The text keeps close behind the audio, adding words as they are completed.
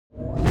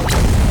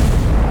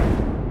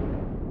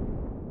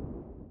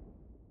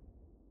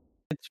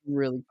It's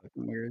really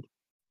fucking weird.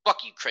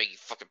 Fuck you, Craig, you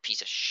fucking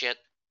piece of shit.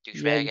 Yeah,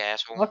 Douchebag you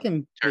asshole.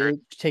 fucking Turd.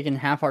 bitch taking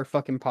half our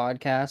fucking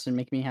podcast and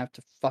make me have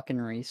to fucking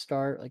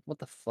restart. Like, what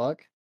the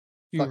fuck?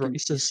 You Fucking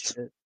piece racist. of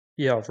shit.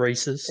 Yeah,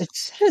 racist. It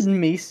said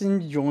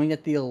Mason joined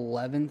at the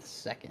 11th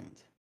second.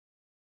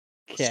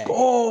 Let's Okay,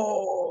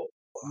 go.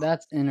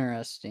 that's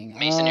interesting.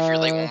 Mason, if you're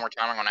late one more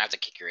time, I'm gonna have to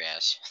kick your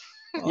ass.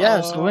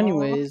 Yeah, so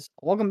anyways,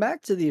 welcome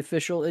back to the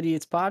Official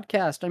Idiots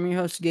Podcast. I'm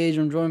your host, Gage.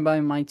 I'm joined by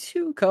my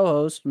two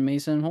co-hosts,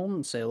 Mason and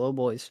Holden. Say hello,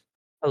 boys.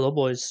 Hello,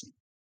 boys.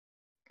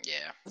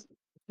 Yeah.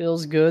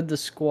 Feels good. The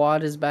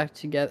squad is back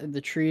together. The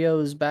trio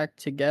is back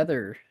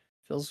together.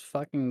 Feels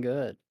fucking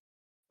good.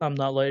 I'm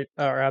not late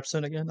or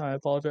absent again. I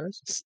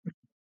apologize.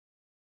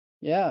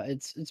 Yeah,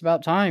 it's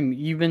about time.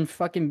 You've been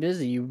fucking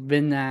busy. You've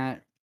been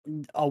at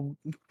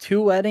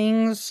 2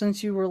 weddings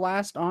since you were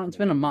last on. It's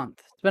been a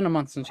month. It's been a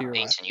month since you were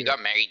last Mason, you here.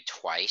 got married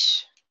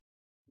twice.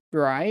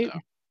 Right?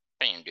 I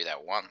didn't even do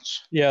that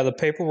once. Yeah, the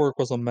paperwork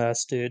was a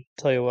mess, dude.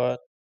 Tell you what.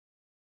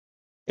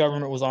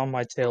 Government was on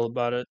my tail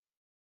about it.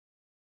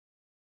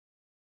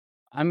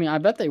 I mean, I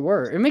bet they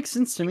were. It makes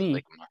sense to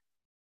me.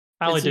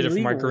 I only It's did it for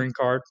my illegal. green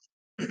card.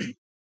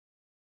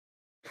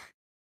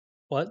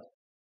 What?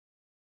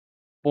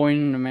 Born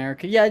in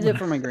America. Yeah, I did it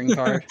for my green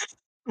card.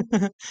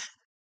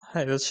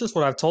 Hey, that's just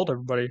what I've told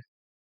everybody.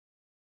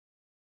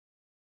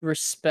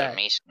 Respect.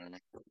 Mason.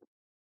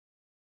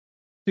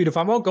 Dude, if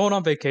I'm out going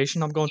on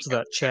vacation, I'm going to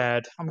that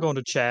Chad. I'm going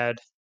to Chad.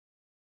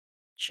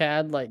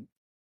 Chad, like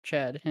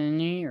Chad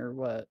Henney or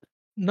what?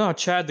 No,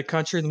 Chad, the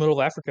country in the middle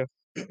of Africa.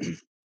 I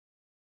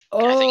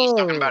think he's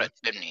talking about Oh, it,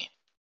 Sydney.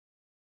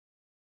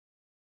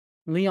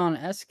 Leon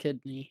S.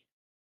 Kidney.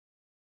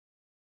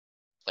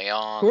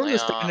 Whoever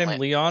this guy named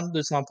Leon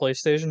that's on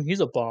PlayStation, he's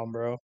a bomb,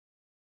 bro.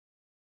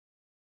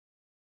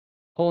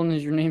 Holden,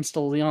 is your name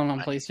still Leon on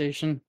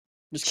PlayStation?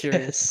 Just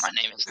curious. My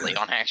name is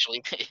Leon,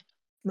 actually.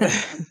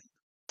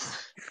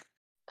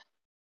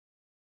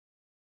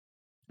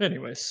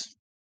 Anyways.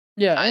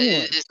 Yeah,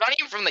 anyway. It's not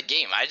even from the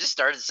game. I just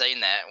started saying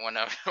that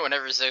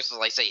whenever Six was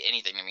like, say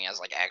anything to me. I was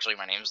like, actually,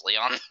 my name's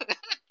Leon.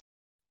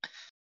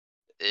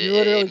 You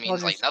literally it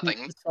means like nothing.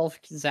 yourself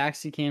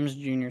Zaxi Cams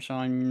Jr., so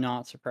I'm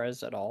not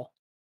surprised at all.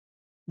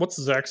 What's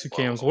Zaxu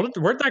Cams?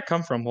 Where'd that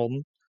come from,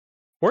 Holden?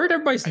 Where did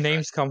everybody's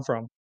names come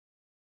from?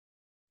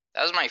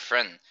 That was my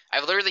friend.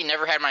 I've literally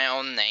never had my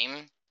own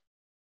name.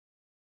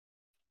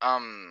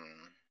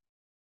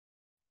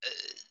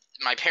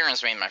 My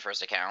parents made my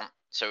first account,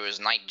 so it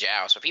was Night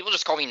Jow. So people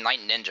just call me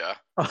Night Ninja.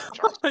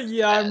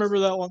 Yeah, I remember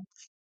that one.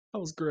 That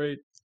was great.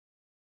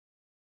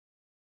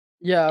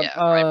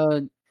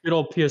 Yeah, good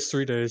old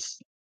PS3 days.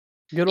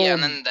 Good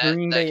old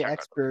Green Bay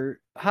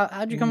expert.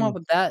 How'd you come up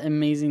with that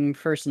amazing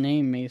first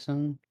name,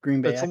 Mason?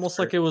 Green Bay It's expert. almost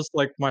like it was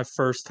like my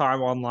first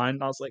time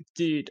online. I was like,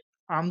 dude,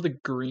 I'm the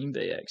Green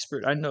Bay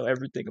expert. I know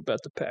everything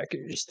about the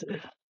Packers.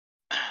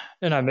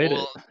 And I made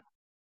it.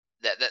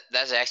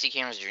 That's actually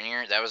Cameron's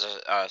Jr. That was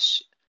not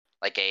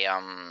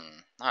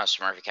a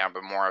Smurf account,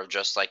 but more of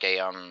just like a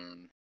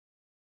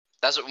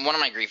that's one of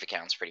my grief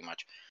accounts, pretty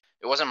much.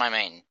 It wasn't my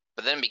main,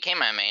 but then it became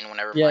my main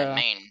whenever my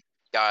main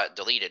got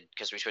deleted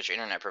because we switched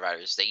internet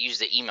providers. They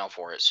used the email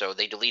for it, so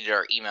they deleted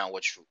our email,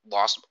 which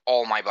lost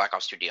all my Black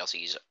Ops 2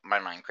 DLCs, my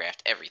Minecraft,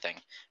 everything.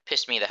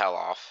 Pissed me the hell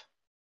off.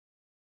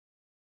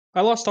 I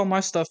lost all my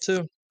stuff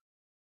too.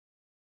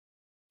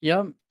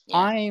 Yep. Yeah.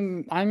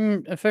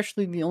 I'm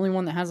officially the only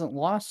one that hasn't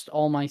lost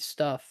all my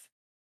stuff.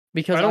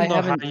 Because I don't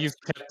know how you've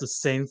kept the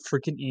same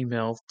freaking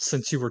email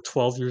since you were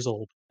 12 years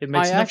old. It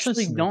makes no sense to me.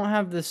 I actually don't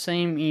have the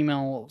same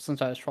email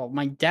since I was 12.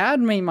 My dad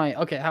made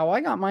how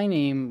I got my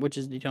name, which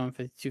is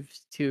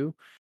Daytona5252,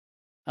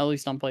 at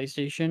least on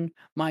PlayStation.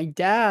 My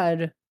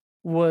dad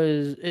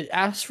it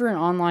asked for an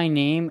online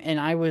name, and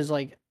I was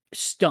like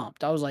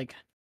stumped. I was like,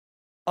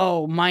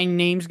 oh, my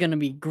name's gonna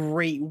be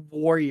Great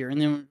Warrior,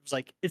 and then it was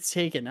like, it's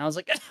taken. I was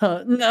like,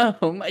 no,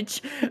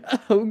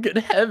 oh, good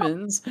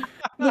heavens,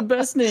 the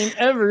best name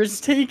ever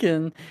is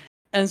taken.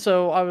 And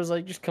so I was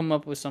like, just come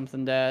up with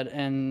something, Dad.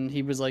 And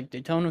he was like,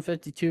 Daytona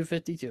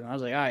 5252. I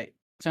was like, all right,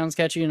 sounds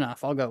catchy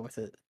enough. I'll go with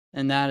it.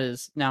 And that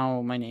is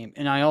now my name.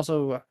 And I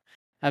also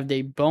have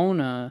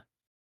Daybona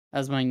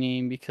as my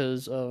name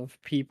because of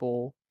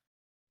people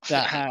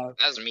that have.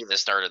 That was me that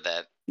started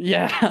that.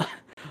 Yeah,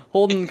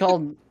 Holden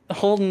called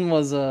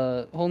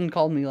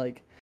me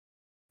like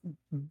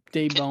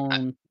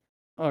Daybone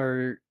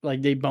or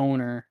like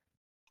Dayboner.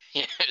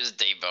 Yeah, it was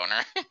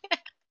Dayboner.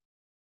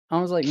 I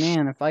was like,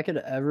 man, if I could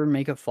ever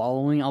make a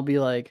following, I'll be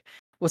like,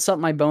 what's up,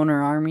 my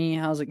boner army?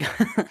 How's it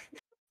going?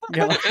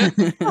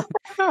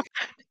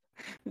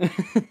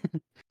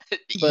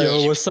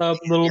 Yo, what's up,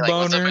 little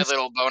boners? What's up, my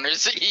little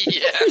boners?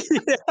 Yeah.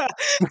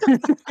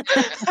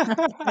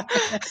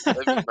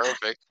 That'd be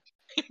perfect.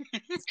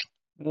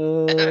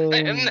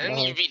 And then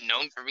you'd be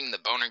known for being the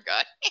boner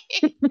guy.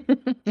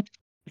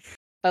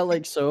 I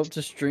like so up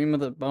to stream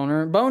with a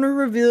boner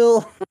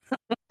reveal.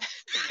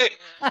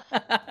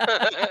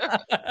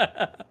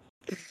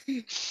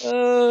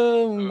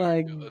 Oh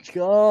my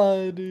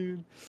god,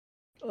 dude.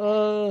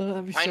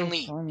 That'd be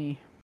finally so funny.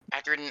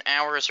 After an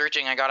hour of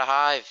searching, I got a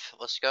hive.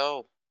 Let's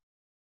go.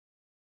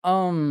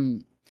 So,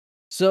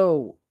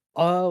 so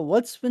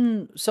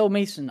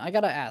Mason, I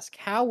gotta ask,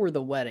 how were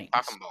the weddings?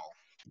 Talking ball.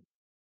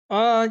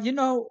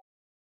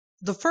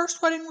 The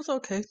first wedding was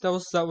okay. That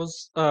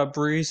was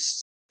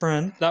Bree's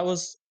friend. That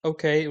was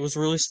okay. It was a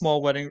really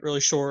small wedding,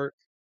 really short.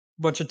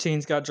 Bunch of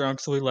teens got drunk,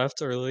 so we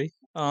left early.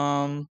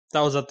 That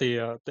was at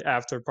the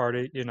after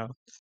party.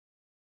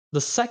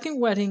 The second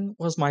wedding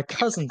was my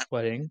cousin's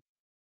wedding.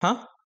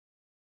 Huh?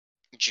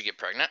 Did you get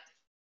pregnant?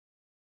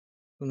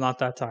 Not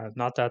that time.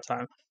 Not that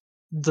time.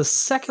 The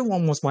second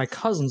one was my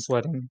cousin's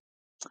wedding,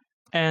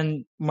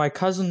 and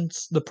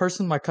the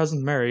person my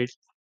cousin married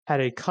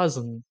had a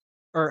cousin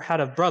or had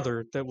a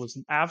brother that was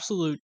an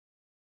absolute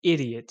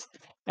idiot,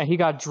 and he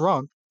got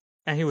drunk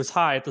and he was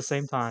high at the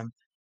same time,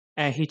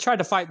 and he tried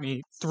to fight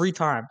me 3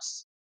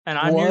 times, and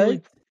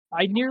What?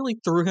 I nearly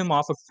threw him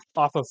off a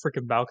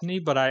freaking balcony,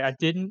 but I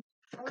didn't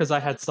because I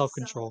had self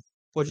control.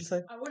 What'd you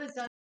say? I would have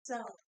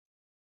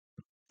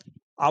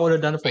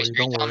done it for Wait, so you.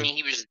 you're Don't telling worry. me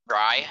he was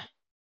dry?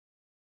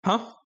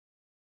 Huh?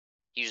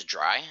 He was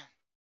dry?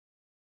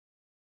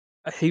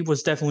 He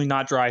was definitely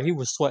not dry. He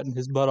was sweating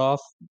his butt off,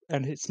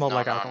 and it smelled No,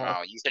 like no, alcohol.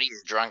 no. You said he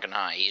was drunk and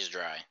high. He's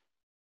dry.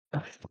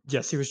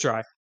 Yes, he was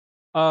dry.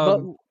 But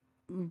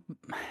Um,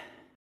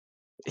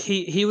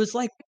 he was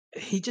like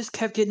he just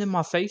kept getting in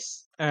my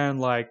face and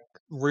like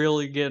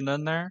really getting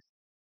in there.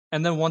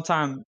 And then one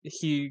time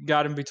he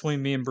got in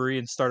between me and Bree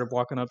and started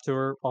walking up to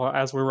her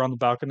as we were on the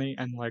balcony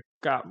and like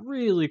got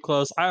really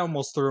close. I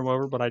almost threw him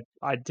over, but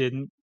I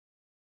didn't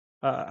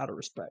out of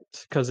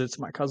respect because it's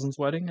my cousin's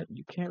wedding and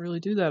you can't really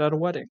do that at a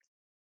wedding.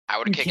 I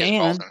would you kick his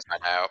balls can,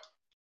 inside out.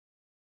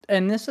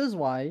 and this is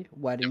why Simply.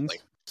 weddings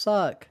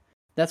suck.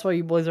 That's why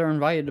you boys are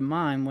invited to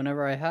mine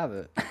whenever I have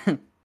it.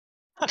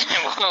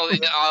 Well,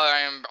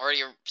 I'm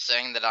already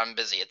saying that I'm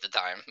busy at the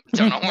time.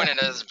 Don't know when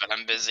it is, but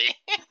I'm busy.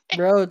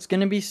 Bro, it's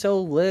gonna be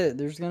so lit.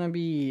 There's gonna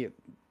be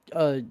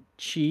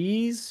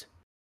cheese,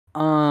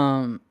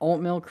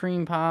 oatmeal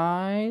cream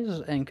pies,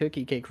 and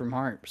cookie cake from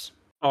Harps.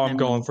 Oh, I'm I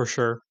going mean, for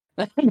sure.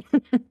 I'm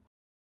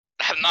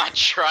not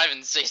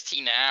driving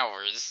 16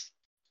 hours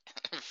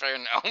for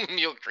an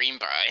oatmeal cream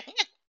pie.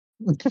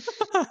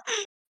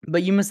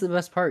 but you missed the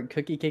best part,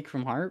 cookie cake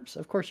from Harps.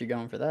 Of course, you're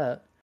going for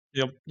that.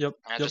 Yep.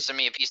 Just send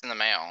me a piece in the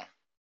mail.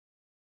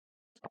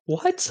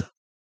 What?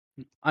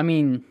 I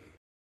mean,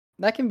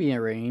 that can be I'm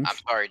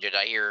arranged. sorry, did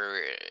I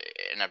hear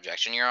an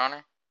objection, Your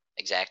Honor?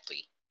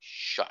 Exactly.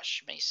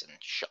 Shush, Mason.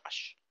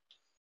 Shush.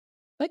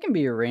 That can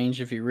be arranged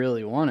if you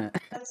really want it.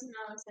 That's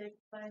not a safe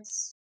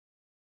place.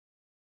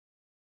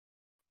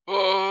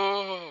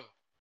 Oh,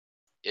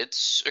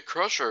 it's a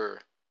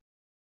crusher.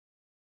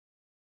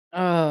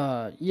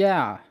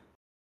 Yeah.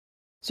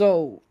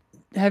 So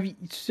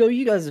so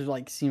you guys have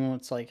like seen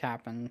what's like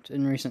happened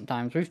in recent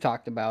times. We've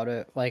talked about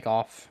it like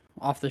off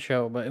the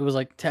show, but it was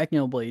like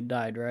Technoblade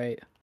died, right?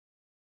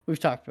 We've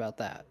talked about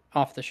that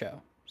off the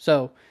show.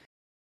 So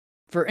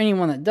for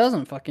anyone that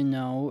doesn't fucking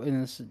know,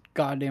 in this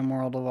goddamn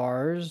world of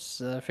ours,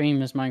 the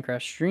famous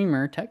Minecraft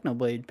streamer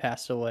Technoblade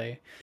passed away.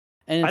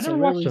 And I it's never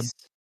a watched really him.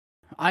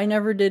 I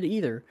never did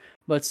either,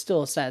 but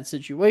still a sad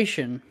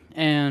situation.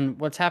 And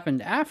what's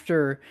happened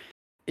after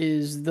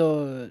is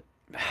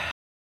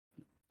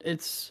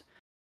it's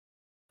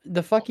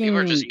the Well, people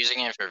are just fucking using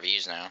it for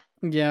views now.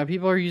 yeah,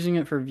 people are using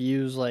it for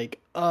views like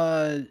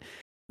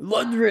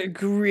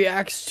Ludwig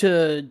reacts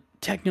to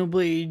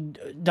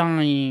Technoblade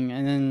dying,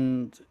 and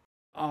then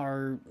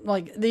are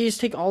like they just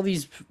take all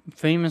these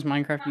famous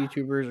Minecraft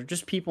YouTubers or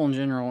just people in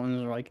general and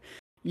they're like,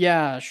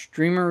 yeah,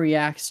 streamer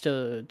reacts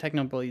to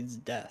Technoblade's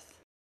death.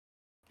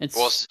 It's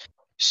Well,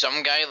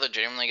 some guy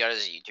legitimately got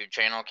his YouTube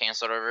channel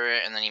canceled over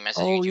it, and then he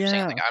messaged Oh, YouTube saying,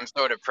 yeah. like, I'm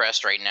so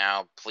depressed right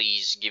now,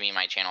 please give me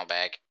my channel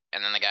back.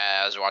 And then the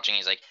guy I was watching,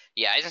 he's like,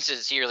 yeah, I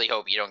sincerely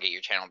hope you don't get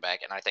your channel back,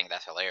 and I think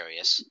that's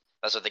hilarious.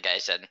 That's what the guy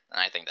said, and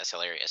I think that's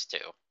hilarious, too.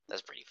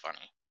 That's pretty funny.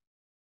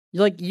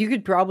 like you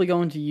could probably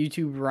go into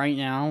YouTube right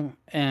now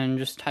and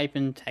just type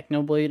in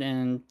Technoblade,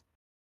 and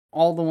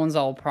all the ones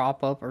that will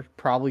prop up are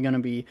probably going to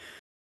be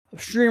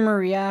streamer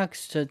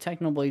reacts to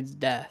Technoblade's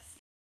death.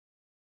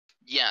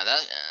 Yeah, that,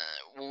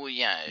 well,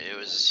 yeah,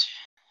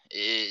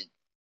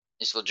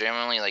 it's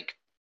legitimately, like,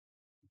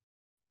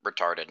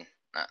 retarded.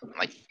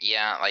 Like,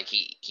 yeah, like,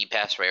 he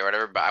passed away or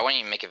whatever, but I wouldn't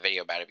even make a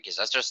video about it, because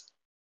that's just,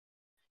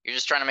 you're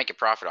just trying to make a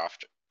profit off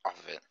of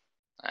it.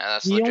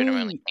 That's The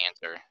legitimately only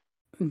cancer.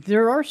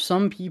 there are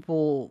some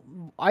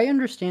people, I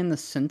understand the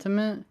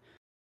sentiment.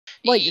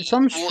 Like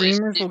some Well,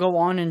 streamers will go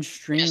on and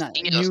stream that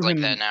it's knew like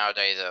him. that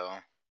nowadays, though.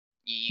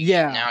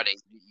 Yeah.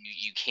 Nowadays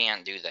you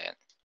can't do that.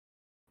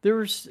 There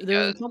was a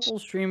Because couple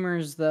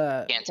streamers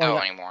that you can't like, tell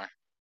anymore.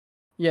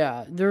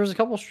 yeah, there was a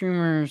couple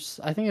streamers.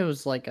 I think it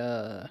was like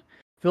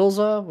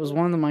Filza was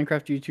one of the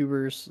Minecraft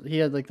YouTubers. He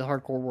had like the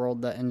hardcore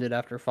world that ended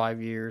after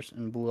 5 years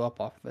and blew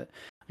up off of it.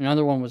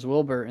 Another one was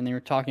Wilbur, and they were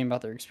talking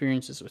about their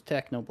experiences with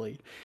Technoblade,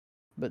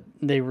 but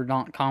they were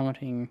not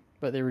commenting.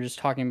 But they were just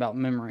talking about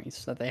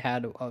memories that they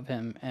had of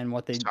him and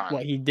what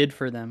he did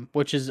for them,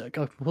 which is a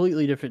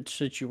completely different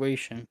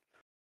situation.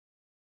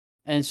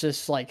 And it's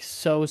just like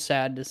so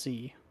sad to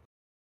see.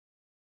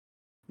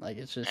 Like,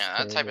 it's just Yeah, that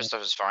type of terrible.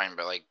 stuff is fine,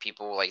 but like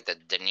people like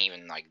that didn't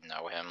even like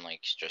know him,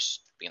 like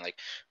just being like,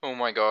 "Oh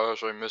my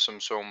gosh, I miss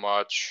him so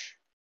much."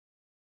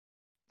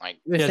 Like,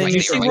 If Yeah, they did like you make they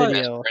a see were like what best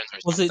video, friends or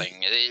was it?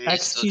 something.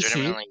 It's XQC?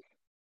 legitimately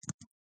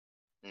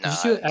no. Did you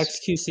see I what didn't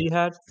see. XQC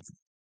had?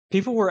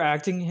 People were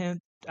asking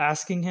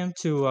him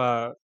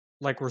to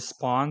like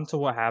respond to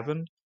what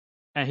happened,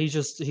 and he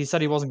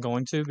said he wasn't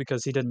going to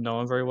because he didn't know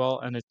him very well,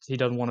 and he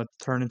doesn't want to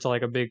turn into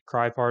like a big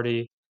cry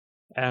party,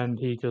 and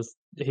he just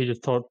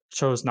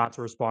chose not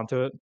to respond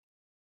to it.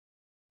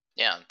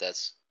 Yeah,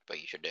 that's what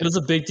you should do. It was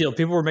a big deal.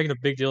 People were making a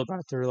big deal about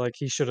it. They were like,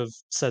 he should have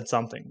said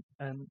something,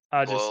 and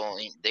I just Well,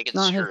 they it's could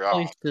not his screw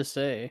place off. to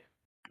say.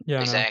 yeah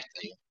no.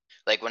 Exactly.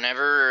 Like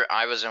whenever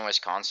I was in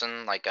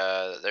Wisconsin, like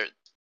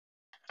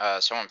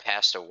someone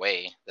passed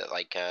away that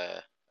like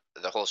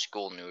the whole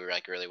school knew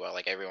like really well.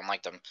 Like everyone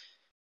liked him.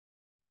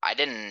 I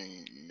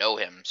didn't know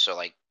him, so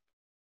like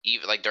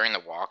even like during the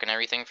walk and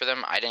everything for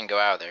them, I didn't go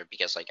out there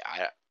because like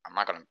I'm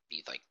not gonna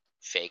be like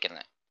fake and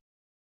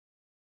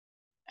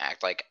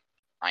act like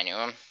I knew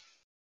him.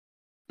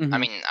 I Mhm.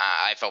 mean,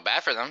 I felt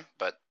bad for them,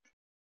 but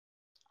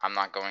I'm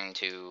not going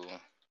to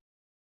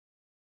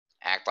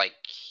act like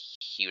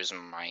he was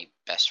my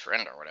best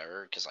friend or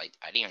whatever because I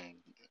didn't even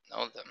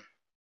know them.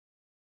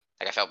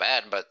 Like I felt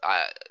bad, but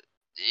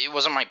it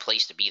wasn't my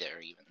place to be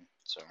there even.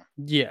 So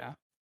Yeah.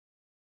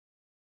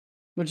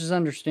 Which is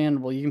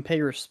understandable. You can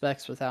pay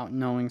respects without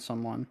knowing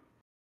someone.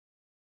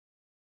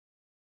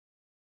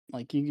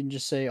 Like, you can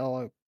just say,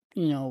 "Oh,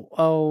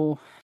 oh,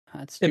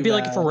 that's It'd too be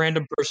like if a bad."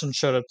 random person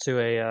showed up to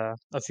a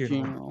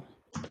funeral. Funeral.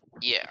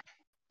 yeah,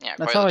 yeah,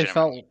 That's quite how I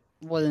legitimately.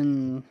 felt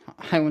when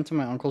I went to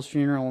my uncle's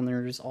funeral and there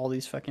were just all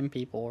these fucking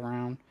people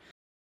around.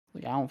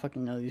 Like, I don't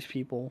fucking know these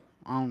people.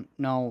 I don't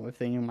know if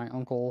they knew my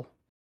uncle.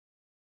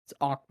 It's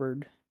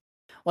awkward.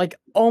 Like,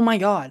 oh my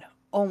god.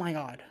 Oh my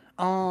god.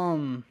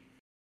 I'm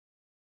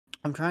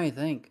trying to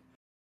think.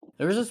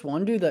 There was this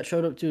one dude that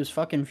showed up to his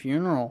fucking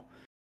funeral,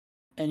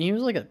 and he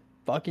was like a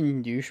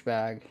fucking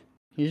douchebag.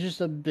 He's just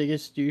the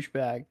biggest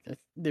douchebag.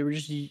 They were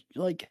just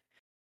like,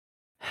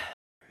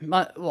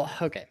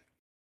 okay.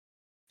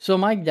 So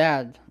my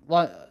dad,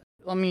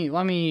 let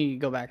me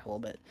go back a little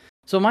bit.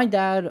 So my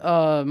dad,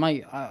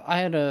 I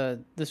had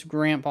this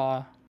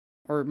grandpa,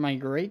 or my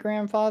great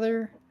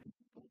grandfather.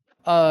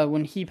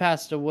 When he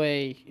passed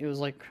away, it was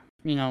like,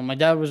 my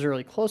dad was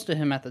really close to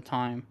him at the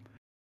time.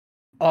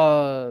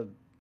 Uh,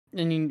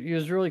 and he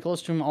was really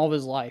close to him all of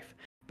his life.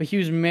 But he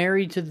was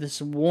married to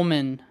this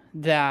woman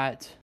uh,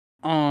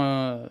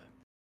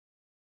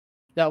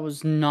 that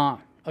was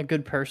not a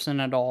good person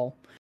at all.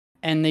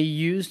 And they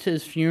used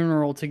his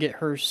funeral to get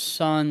her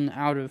son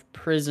out of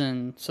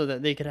prison so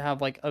that they could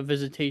have like a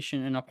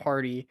visitation and a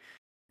party.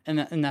 And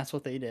that's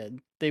what they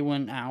did. They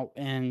went out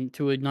and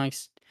to a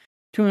nice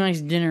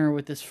dinner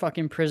with this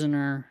fucking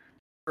prisoner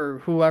for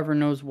whoever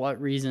knows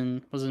what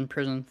reason was in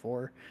prison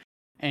for.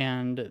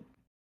 And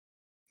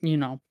you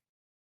know,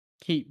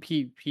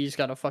 he's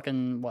got a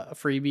fucking a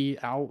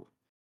freebie out.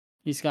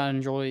 He's got to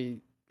enjoy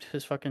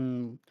his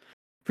fucking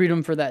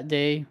freedom for that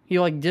day. He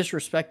like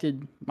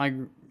disrespected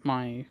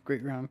my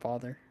great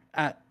grandfather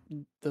at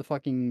the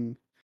fucking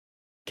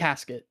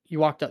casket. He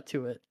walked up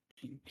to it.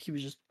 He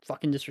was just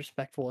fucking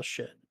disrespectful as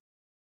shit.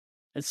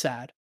 It's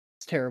sad.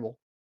 It's terrible.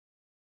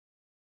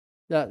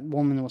 That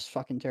woman was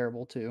fucking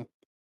terrible too.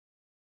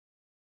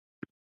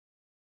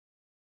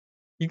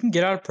 You can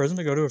get out of prison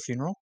to go to a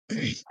funeral.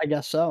 I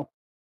guess so.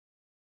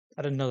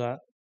 I didn't know that.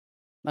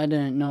 I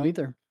didn't know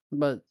either.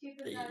 But Keep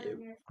that in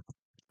here.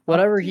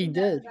 whatever he Keep that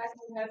in did, the back of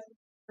your head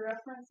for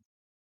reference.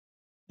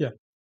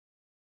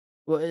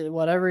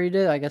 whatever he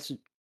did, I guess it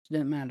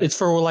didn't matter. It's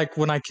for like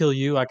when I kill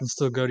you, I can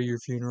still go to your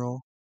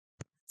funeral.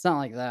 It's not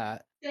like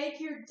that. Fake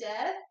your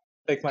death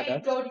Fake my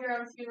and death go to your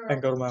own funeral.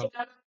 and go to my own.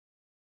 Yeah,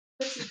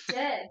 but you're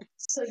dead,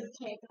 so you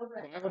can't go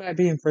back. Why would I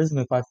be in prison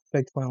if I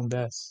faked my own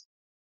death?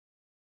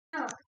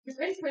 No,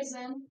 you're in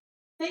prison.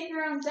 Fake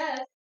your own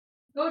death.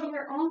 Go to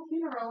your own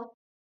funeral,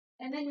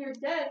 and then you're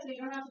dead, so you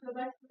don't have to go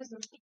back to prison.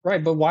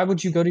 Right, but why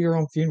would you go to your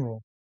own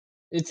funeral?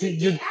 It's To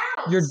you're get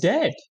out. you're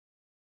dead.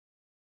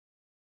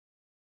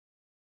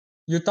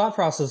 Your thought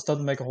process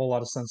doesn't make a whole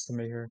lot of sense to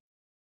me here.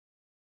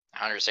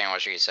 I understand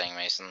what you're saying,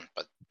 Mason,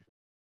 but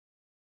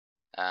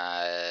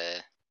I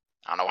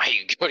don't know why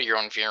you go to your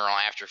own funeral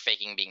after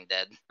faking being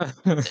dead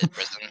in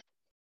prison.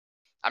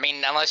 I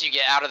mean, unless you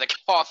get out of the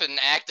coffin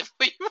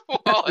actively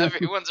while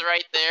everyone's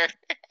right there.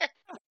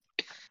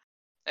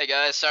 Hey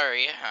guys,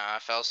 sorry, I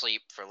fell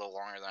asleep for a little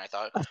longer than I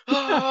thought.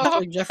 It's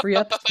like Jeffrey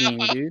Epstein,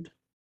 dude.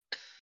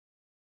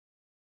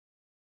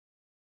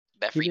 He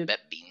Beffrey did,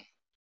 Betbean.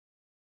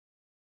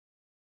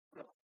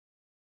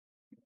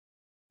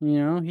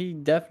 he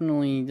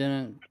definitely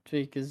didn't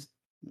fake his.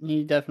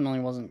 He definitely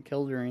wasn't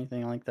killed or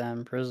anything like that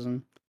in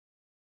prison.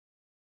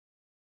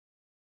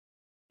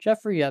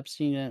 Jeffrey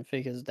Epstein didn't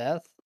fake his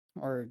death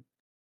or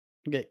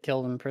get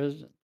killed in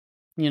prison.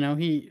 I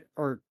don't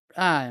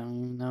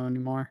even know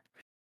anymore.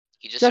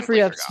 He just Jeffrey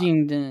simply forgot.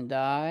 Epstein didn't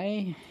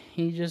die.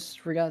 He just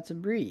forgot to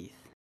breathe.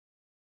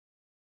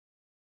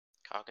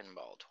 Cock and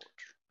ball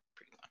torture,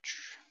 pretty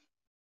much.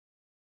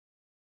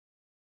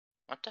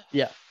 What the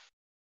Yeah.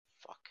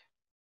 fuck?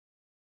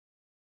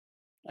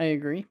 I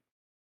agree.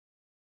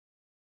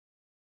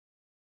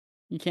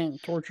 You can't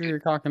torture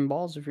your cock and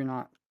balls if you're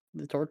not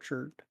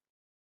tortured.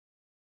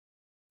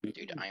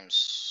 Dude, I'm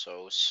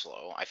so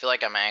slow. I feel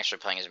like I'm actually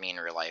playing as me in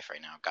real life right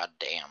now. God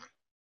damn.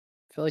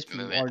 I feel This like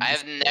you movement. are I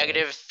just have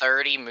negative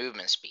 30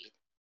 movement speed.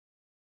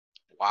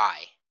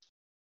 Why?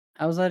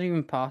 How's that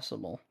even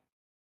possible?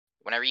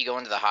 Whenever you go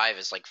into the hive,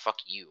 it's like, fuck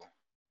you.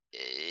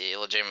 It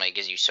legitimately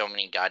gives you so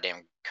many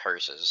goddamn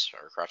curses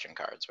or crushing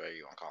cards, whatever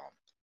you want to call them.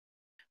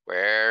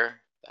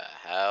 Where the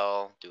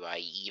hell do I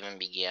even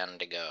begin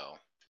to go?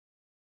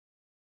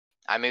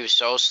 I move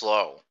so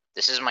slow.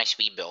 This is my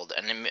speed build,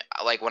 and then,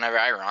 like, whenever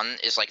I run,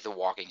 it's like the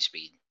walking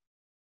speed.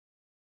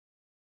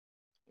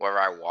 Wherever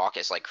I walk,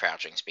 it's like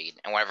crouching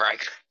speed, and whenever I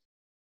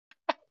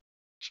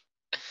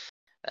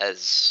that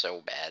is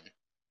so bad.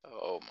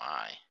 Oh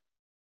my.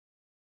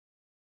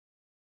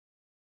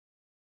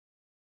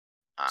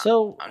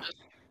 So, I'm just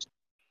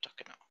stuck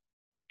in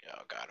a,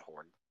 oh god,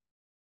 horde.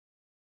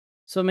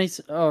 so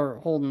Mason or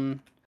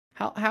Holden,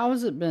 how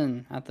has it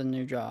been at the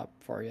new job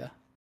for you?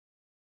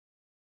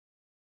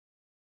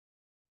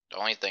 The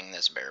only thing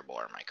that's bearable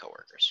are my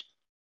coworkers.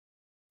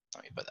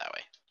 Let me put it that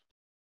way.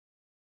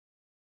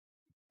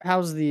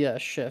 How's the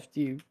shift? Do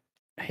you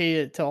hate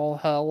it to all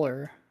hell,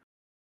 or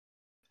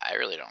I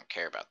really don't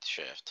care about the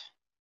shift.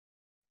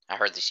 I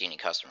hardly see any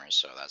customers,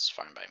 so that's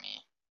fine by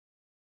me.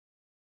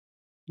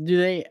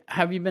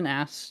 have you been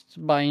asked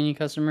by any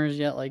customers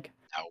yet? Like,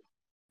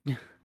 No.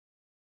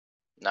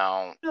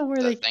 No. you know where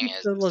The they thing keep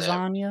is the that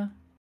lasagna?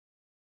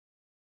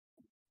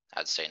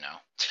 I'd say no.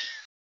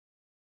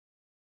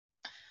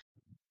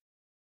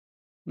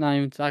 Not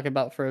even talk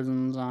about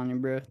frozen lasagna,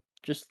 bro.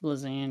 Just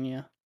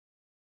lasagna.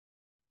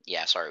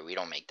 Yeah, sorry, we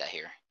don't make that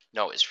here.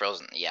 No, it's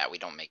frozen. Yeah, we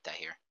don't make that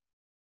here.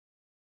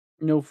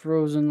 No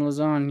frozen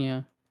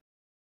lasagna.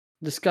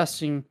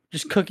 Disgusting.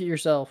 Just cook it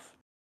yourself.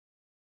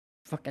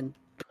 Fucking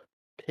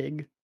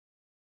pig.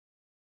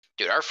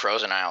 Dude, our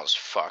frozen aisle is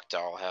fucked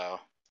all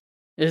hell.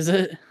 Is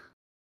it?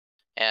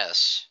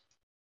 Yes.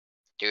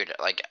 Dude,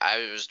 like,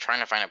 I was trying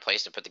to find a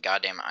place to put the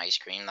goddamn ice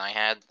cream that I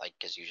had, like,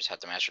 because you just have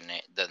to match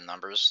the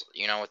numbers,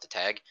 you know, with the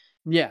tag.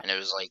 Yeah. And it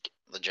was, like,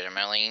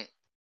 legitimately,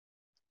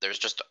 there's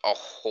just a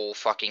whole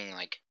fucking,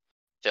 like,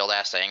 filled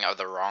ass thing of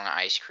the wrong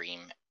ice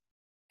cream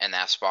in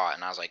that spot.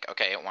 And I was like,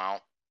 okay,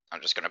 well,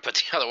 I'm just going to put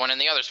the other one in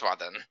the other spot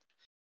then.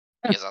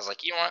 Because I was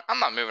like, you know what? I'm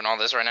not moving all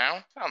this right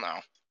now. Hell no.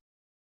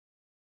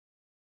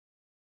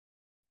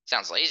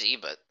 Sounds lazy,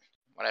 but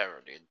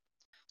whatever, dude.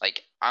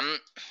 Like,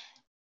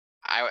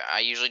 I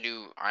usually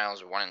do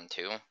aisles 1 and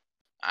 2.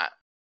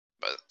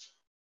 But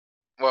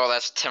well,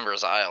 that's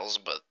Timber's aisles,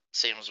 but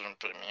Sam's been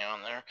putting me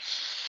on there.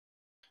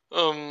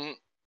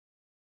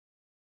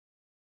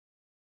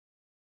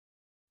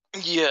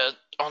 Yeah,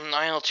 on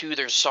aisle 2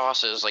 there's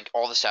sauces, like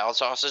all the salad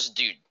sauces,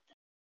 dude.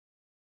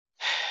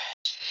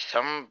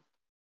 Some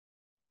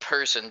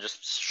person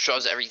just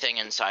shoves everything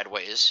in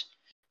sideways,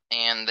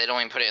 and they don't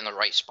even put it in the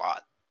right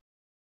spot.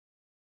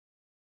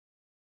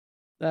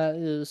 That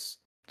is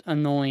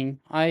annoying.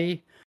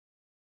 We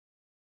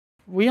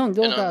don't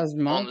deal And with that I'm as on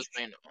the much,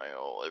 same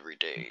aisle every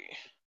day.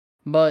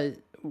 but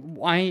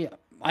I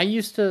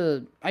used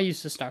to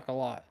stock a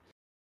lot.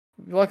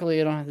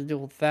 Luckily, I don't have to deal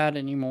with that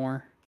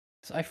anymore.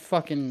 'Cause I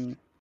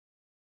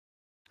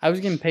was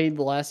getting paid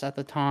less at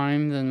the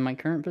time than my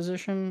current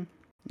position.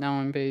 Now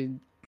I'm paid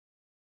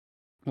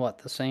what,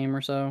 the same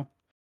or so.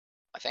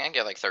 I think I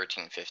get like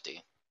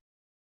 $13.50.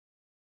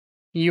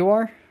 You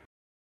are?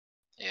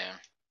 Yeah.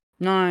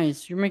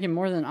 Nice. You're making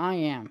more than I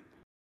am.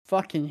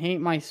 Fucking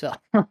hate myself.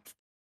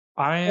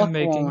 I am Fuck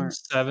making Walmart.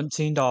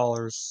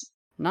 $17.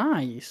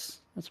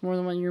 Nice. That's more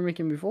than what you were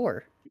making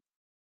before.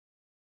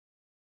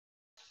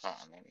 Oh,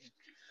 man.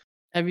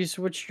 Have you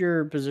switched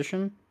your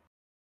position?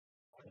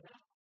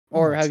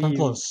 Or have I'm you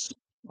close.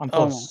 I'm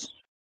almost? close.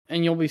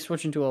 And you'll be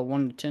switching to a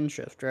 1 to 10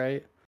 shift,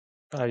 right?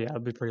 Yeah,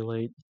 it'd be pretty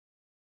late.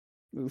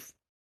 Oof.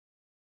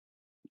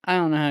 I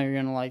don't know how you're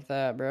gonna like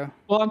that, bro.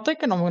 Well, I'm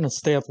thinking I'm gonna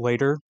stay up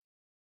later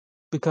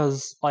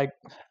because, like,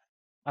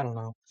 I don't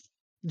know,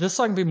 just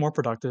so I can be more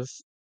productive.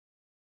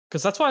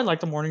 Because that's why I like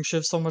the morning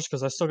shift so much.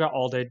 Because I still got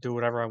all day to do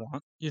whatever I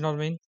want. You know what I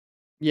mean?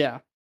 Yeah.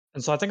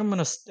 And so I think I'm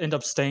gonna end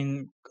up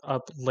staying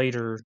up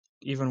later,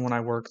 even when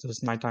I work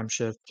this nighttime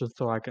shift, just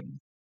so I can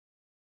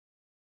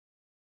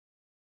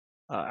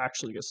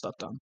actually get stuff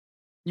done.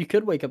 You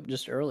could wake up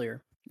just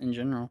earlier in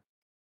general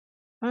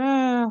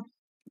Eh,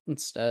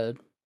 instead.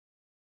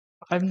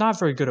 I'm not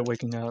very good at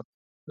waking up.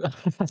 I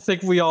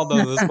think we all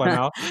know this by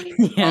now.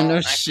 Yeah, Well, no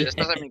actually, this shit.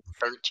 doesn't mean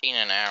 13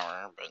 an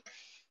hour, but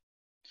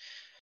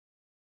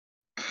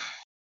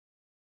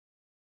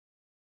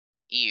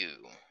ew.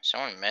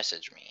 Someone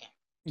messaged me.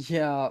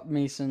 Yeah,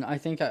 Mason, I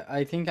think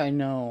I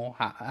know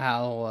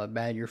how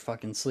bad your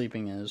fucking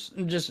sleeping is.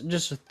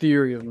 Just a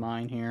theory of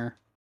mine here.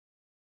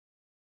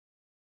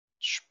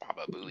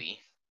 Shbaba booey.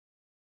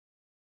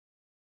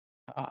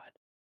 God.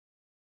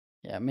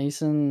 Yeah,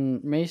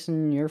 Mason,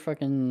 you're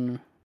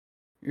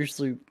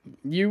sleep.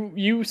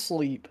 You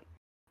sleep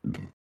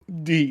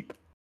deep.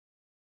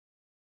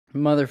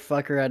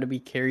 Motherfucker had to be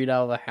carried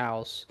out of the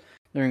house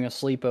during a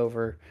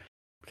sleepover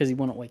because he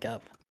wouldn't wake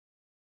up.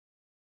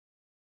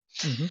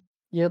 Mm-hmm.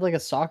 You had like a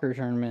soccer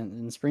tournament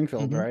in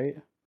Springfield, Mhm. right?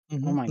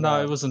 Mm-hmm. Oh my No,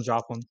 god. it was in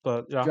Joplin,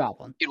 but yeah.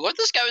 Joplin. Dude, what if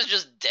this guy was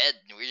just dead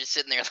and we were just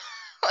sitting there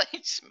like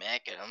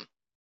smacking him?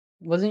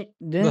 Wasn't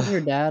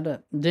your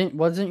dad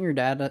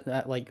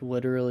like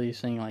literally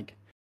saying like,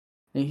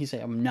 didn't he say,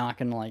 I'm not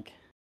gonna like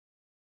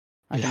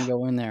Yeah.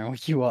 go in there and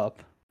wake you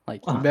up?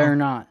 Like, you Uh-huh. better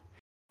not.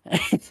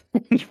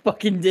 You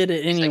fucking did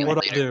it Second anyway.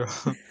 What'd I do?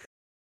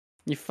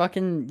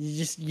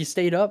 You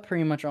stayed up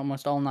pretty much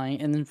almost all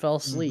night and then fell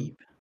Mhm. asleep.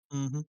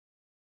 Mm-hmm.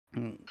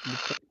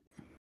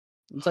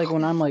 It's like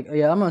when I'm like,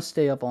 yeah, I'm gonna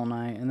stay up all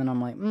night, and then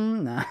I'm like,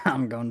 nah,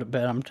 I'm going to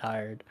bed. I'm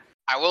tired.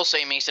 I will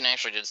say Mason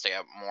actually did stay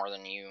up more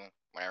than you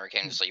whenever it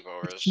came to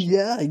sleepovers.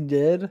 Yeah, I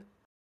did.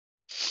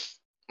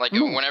 Like,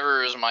 Mm.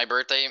 whenever it was my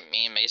birthday,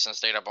 me and Mason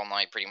stayed up all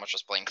night pretty much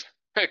just playing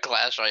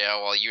Clash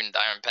Royale while you and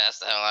Diamond passed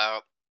the hell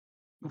out.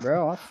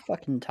 Bro, I'm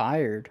fucking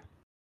tired.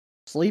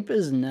 Sleep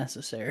is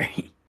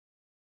necessary.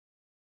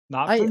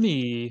 Not for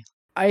me.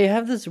 I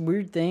have this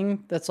weird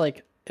thing that's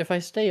like, if I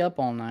stay up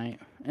all night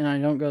and I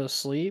don't go to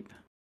sleep,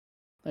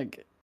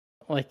 like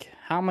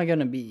how am I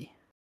gonna be?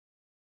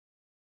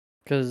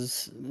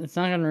 Because it's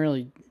not gonna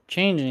really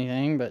change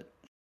anything, but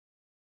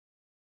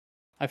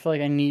I feel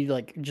like I need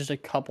like just a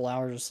couple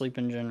hours of sleep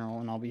in general,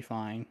 and I'll be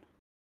fine.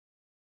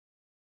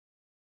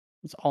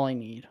 That's all I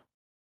need.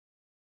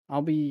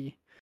 I'll be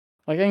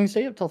like, I can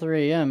stay up till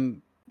 3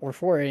 a.m. or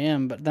 4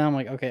 a.m., but then I'm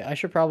like, okay, I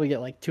should probably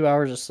get like 2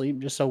 hours of sleep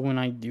just so when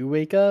I do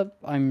wake up,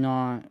 I'm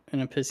not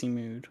in a pissy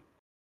mood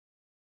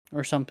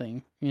or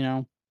something, you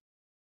know?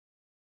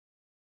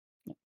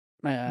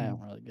 I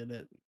don't really get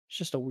it. It's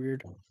just a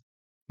weird.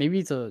 Maybe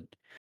it's a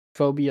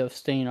phobia of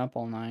staying up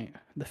all night.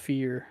 The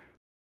fear.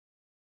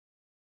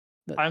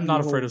 I'm not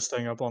afraid of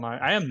staying up all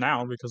night. I am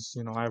now because,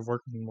 I have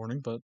work in the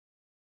morning, but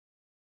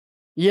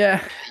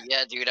Yeah.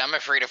 Yeah, dude, I'm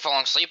afraid of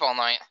falling asleep all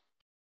night.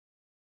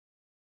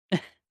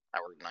 I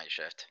work night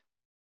shift.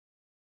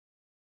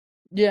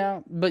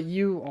 Yeah, but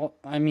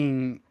I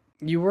mean,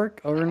 you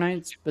work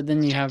overnights, but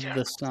then you have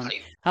the sun.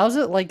 How's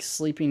it like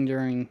sleeping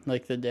during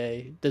like the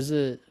day? Does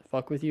it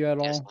fuck with you at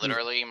It's all?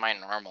 literally my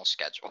normal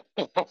schedule.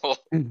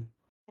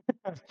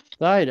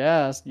 I'd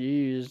ask.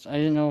 Jeez, I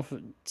didn't know if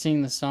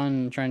seeing the sun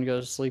and trying to go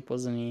to sleep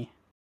was any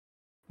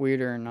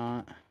weirder or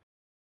not.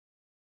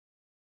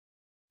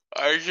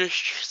 I just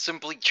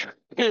simply turn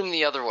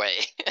the other way.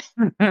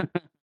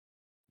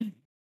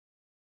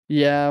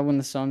 Yeah, when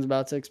the sun's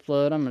about to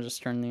explode, I'm gonna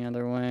just turn the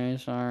other way.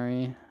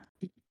 Sorry.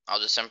 I'll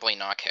just simply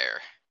not care.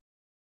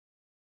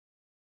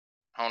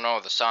 Oh no,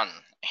 the sun.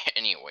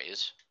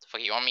 Anyways, what the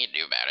fuck you want me to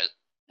do about it?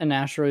 An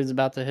asteroid's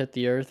about to hit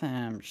the Earth,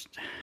 and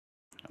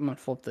I'm gonna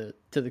flip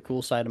to the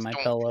cool side of my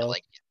Don't pillow. feel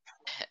like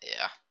it.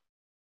 Yeah.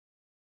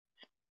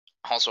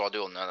 Also, I'll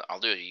do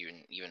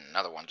even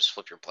another one. Just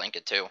flip your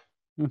blanket too.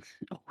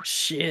 Oh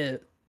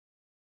shit!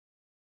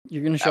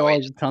 You're gonna That show way, all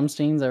the cum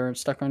stains that are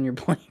stuck on your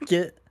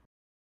blanket.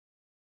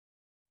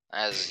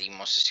 that is the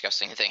most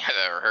disgusting thing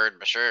I've ever heard,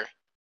 but sure.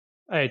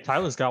 hey,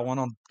 Tyler's got one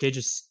on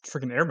Gage's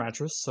freaking air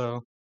mattress,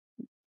 so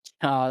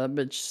Ah, that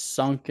bitch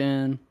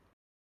sunken,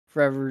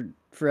 forever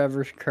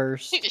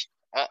cursed.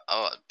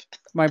 Oh,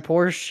 My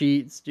poor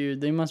sheets, dude.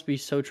 They must be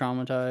so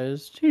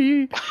traumatized.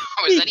 He was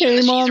that even the came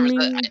sheets or on was me.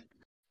 that?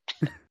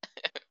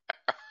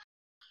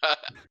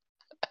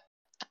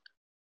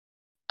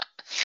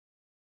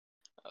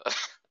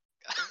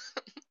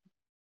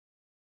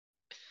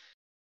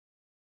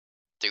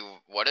 Dude,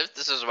 what if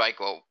this is like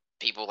what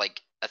people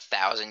like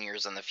 1,000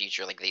 years in the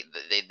future, like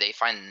they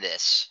find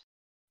this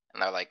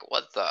and they're like,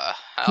 what the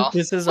hell?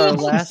 This is our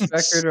last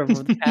record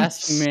of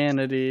past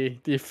humanity.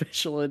 The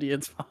official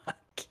Idiot's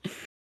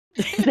podcast.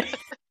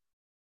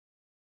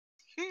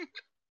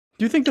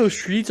 Do you think those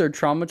sheets are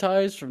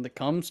traumatized from the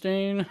cum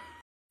stain?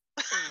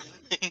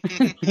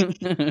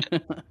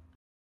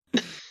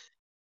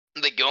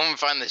 They go and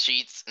find the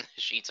sheets, and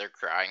the sheets are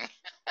crying.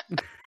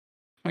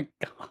 My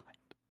god.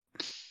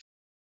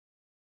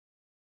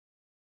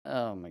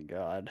 Oh my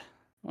god.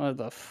 What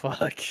the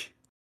fuck?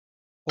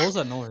 what was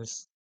that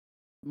noise?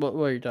 What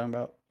are you talking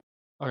about?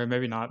 Okay,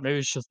 maybe not. Maybe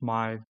it's just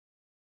my.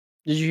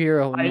 Did you hear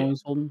a I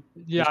noise, Holden?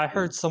 yeah, I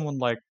heard someone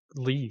like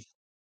leave.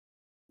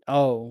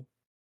 Oh.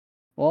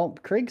 Well,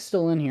 Craig's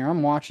still in here.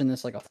 I'm watching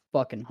this like a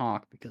fucking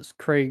hawk because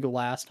Craig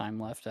last time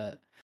left at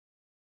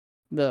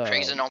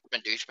Craig's the an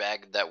ultimate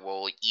douchebag that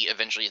will eat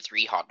eventually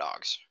 3 hot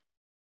dogs.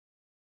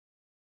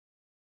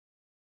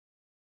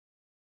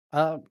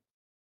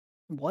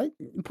 what?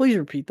 Please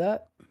repeat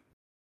that. I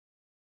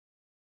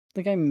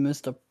think I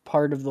missed a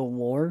part of the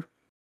lore.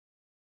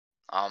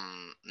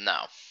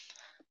 No.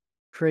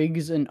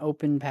 Craig's an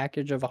open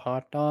package of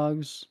hot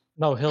dogs.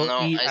 No, he'll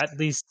No, eat at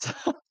least.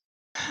 oh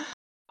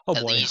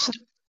at boy. least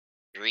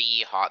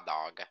 3 hot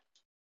dog.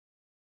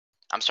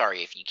 I'm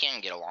sorry, if you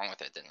can't get along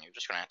with it, then you're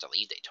just gonna have to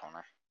leave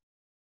Daytona.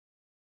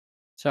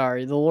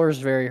 Sorry, the lore is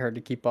very hard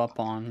to keep up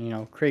on. You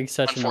know, Craig's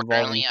such an evolving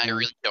Unfortunately, I thing.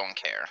 really don't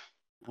care.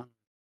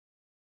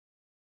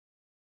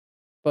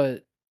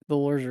 But the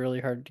lore is really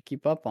hard to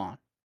keep up on.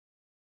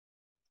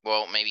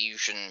 Well, maybe you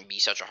shouldn't be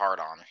such a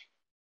hard-on.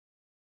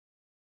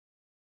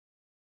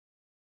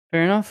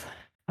 Fair enough.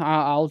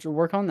 I'll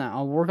work on that.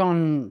 I'll work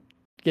on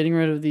getting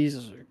rid of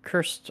these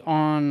cursed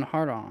on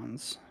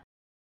hard-ons.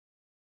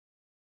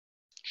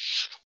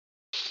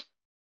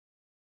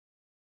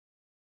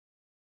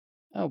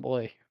 Oh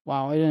boy!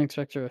 Wow, I didn't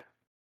expect to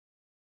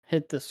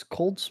hit this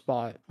cold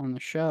spot on the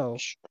show.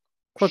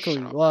 Quickly,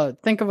 Shut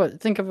up. think of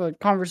a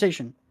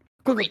conversation.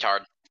 Quickly.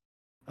 Retard.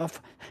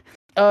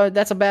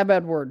 That's a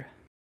bad word.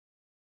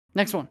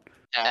 Next one.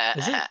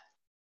 Is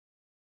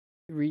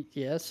it?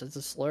 Yes, it's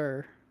a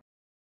slur.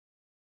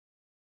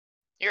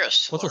 You're a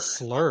slur. What's a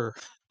slur?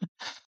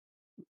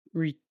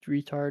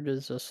 Retard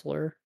is a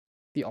slur.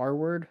 The R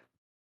word.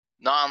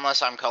 Not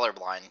unless I'm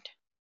colorblind.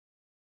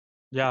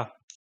 Yeah.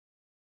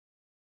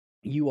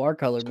 You are Big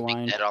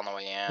colorblind. dead on the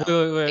way out.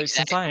 Wait.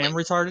 Since I am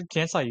Exactly. retarded,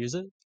 can't I use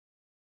it?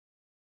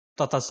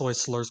 Thought that's the way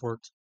slurs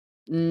worked.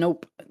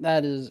 Nope,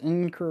 that is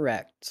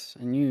incorrect,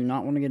 and you do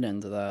not want to get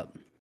into that.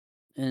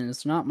 And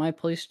it's not my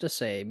place to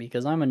say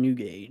because I'm a new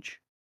gauge.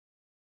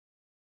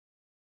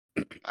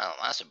 Oh,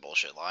 that's a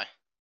bullshit lie.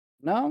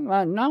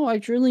 No, I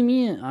truly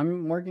mean it.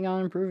 I'm working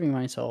on improving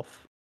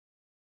myself.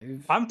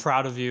 I'm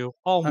proud of you.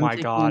 Oh I'm my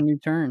taking a god. new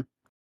turn.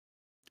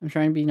 I'm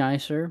trying to be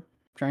nicer.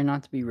 Trying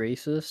not to be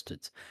racist.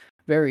 It's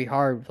very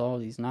hard with all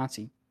these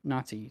Nazi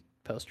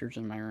posters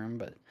in my room,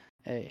 but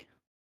hey,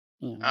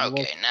 you know,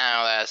 Okay,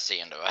 now that's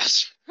the end of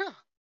us.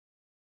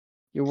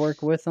 you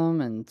work with them,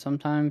 and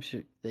sometimes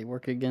they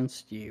work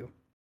against you.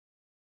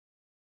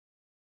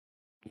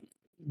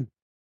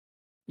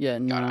 Yeah,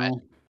 God,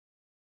 no.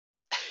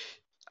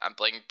 I'm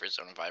playing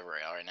Persona 5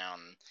 Royale right now,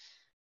 and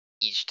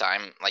each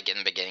time, like in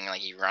the beginning,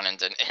 like you run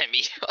into an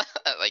enemy,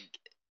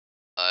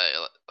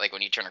 like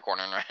when you turn a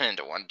corner and run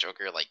into one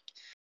Joker, like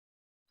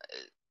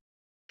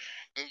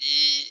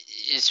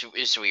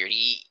it's weird.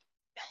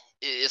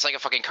 It's like a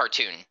fucking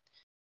cartoon.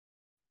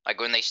 Like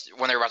when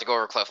they're about to go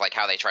over a cliff, like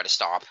how they try to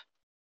stop.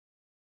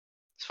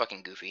 It's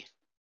fucking goofy.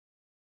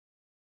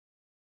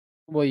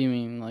 What do you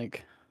mean?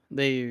 Like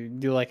they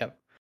do like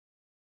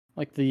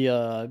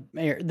the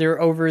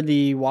they're over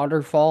the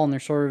waterfall and they're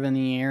sort of in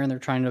the air and they're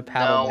trying to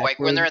paddle No, like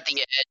when they're backward. at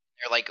the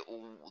edge,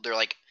 they're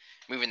like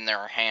moving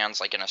their hands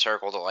like in a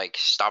circle to like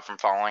stop from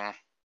falling.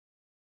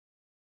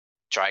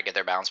 Try to get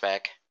their bounce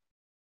back.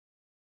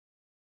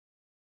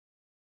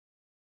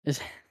 Is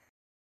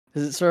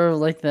is it sort of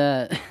like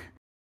that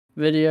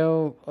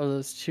video of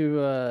those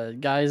two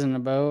guys in a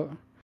boat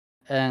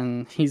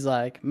and he's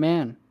like,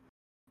 "Man,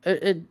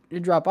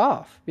 it drop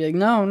off." Be like,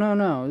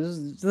 "No. This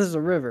is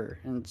a river."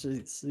 And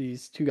it's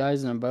these two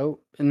guys in a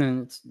boat and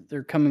then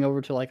they're coming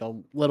over to like a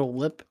little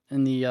lip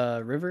in the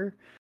river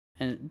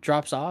and it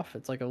drops off.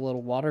 It's like a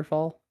little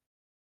waterfall.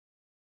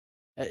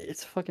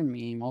 It's a fucking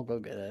meme. I'll go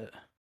get it.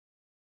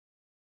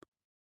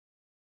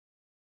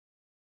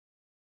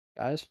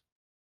 Guys?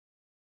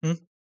 Hmm?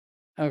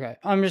 Okay,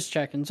 I'm just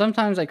checking.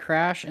 Sometimes I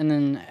crash and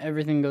then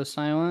everything goes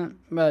silent,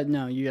 but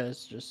no, you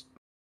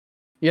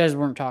guys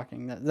weren't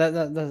talking. That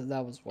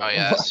was what Oh it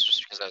yeah, was. that's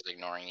just because I was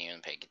ignoring you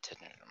and paying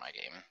attention to my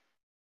game.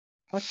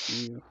 Fuck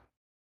you.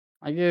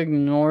 I get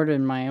ignored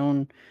in my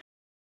own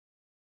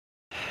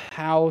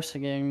house. I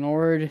get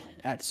ignored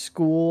at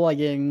school. I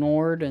get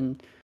ignored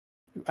and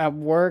at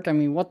work. I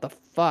mean, what the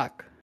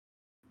fuck?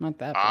 Not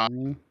that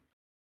boring.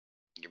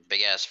 Your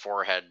big ass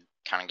forehead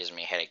kind of gives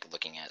me a headache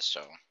looking at,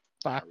 so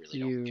I Fuck really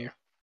don't you. care.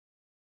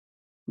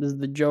 This is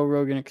the Joe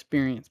Rogan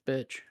experience,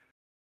 bitch.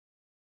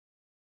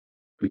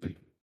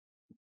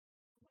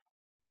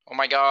 Oh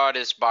my god,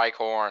 it's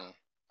bicorn.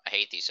 I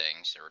hate these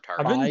things. They're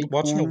I've retarded. been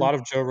watching a Bicorn. lot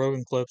of Joe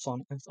Rogan clips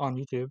on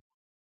YouTube.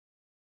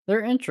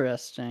 They're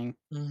interesting.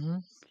 Mm-hmm.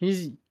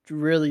 He's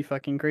really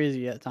fucking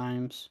crazy at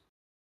times.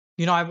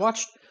 You know, I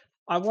watched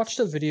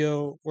a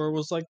video where it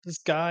was like this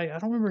guy, I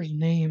don't remember his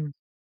name,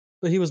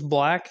 but he was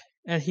black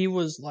and he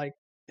was like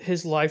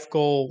his life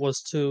goal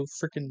was to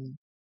freaking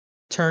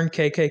turn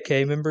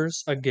KKK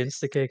members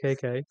against the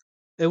KKK.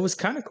 It was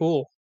kind of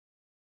cool.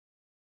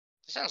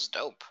 This sounds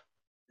dope.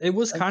 It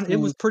was That it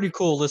was seems- pretty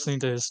cool listening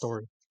to his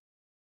story.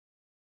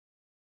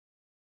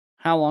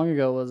 How long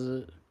ago was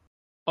it?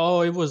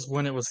 Oh, it was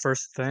when it was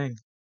first thing.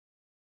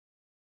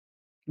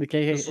 The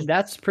This KKK. was,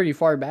 That's pretty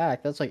far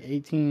back. That's like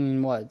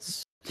 18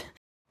 what?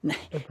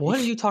 what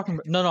are you talking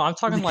about? No, I'm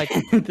talking like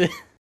The-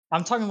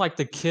 I'm talking like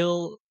the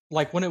kill,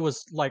 like when it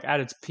was like at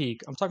its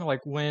peak. I'm talking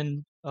like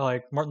when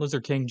like Martin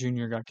Luther King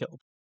Jr. got killed.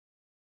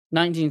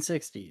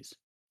 1960s.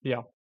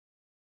 Yeah,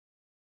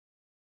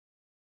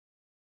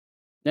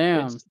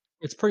 Damn.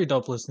 it's pretty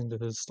dope listening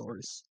to his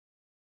stories.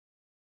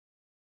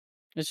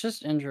 It's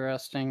just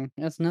interesting.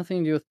 It has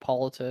nothing to do with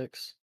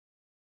politics.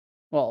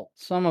 Well,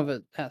 some of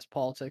it has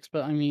politics,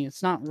 but I mean,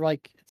 it's not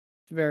like it's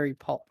very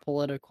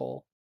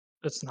political.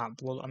 It's not.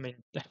 I mean,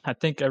 I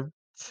think.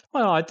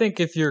 Well, I think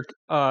if you're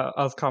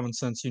of common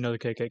sense, you know the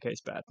KKK is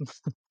bad.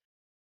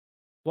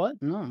 What?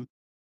 No.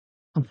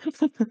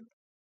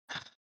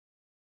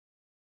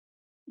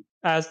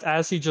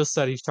 As he just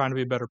said, he's trying to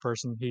be a better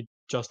person. He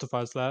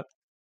justifies that.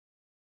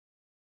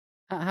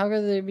 How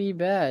could they be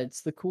bad?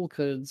 It's the cool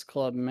kids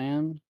club,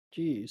 man.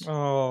 Jeez.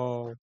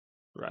 Oh,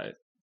 right.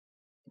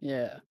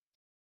 Yeah.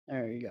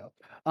 There you go.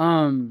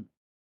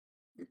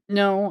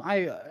 No,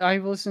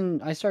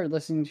 I started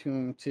listening to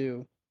him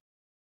too.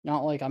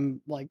 Not like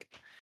I'm like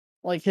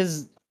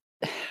his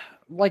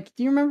like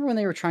do you remember when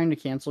they were trying to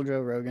cancel Joe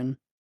Rogan?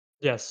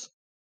 Yes.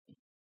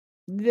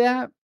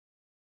 That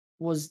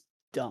was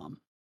dumb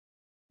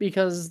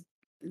because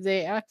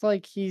they act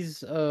like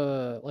he's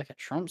like a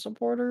Trump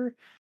supporter.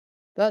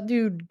 That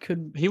dude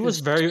could He was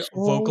is very so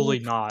vocally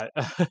not.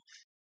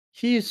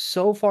 he is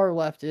so far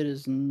left, it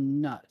is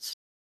nuts.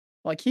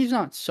 Like he's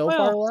not so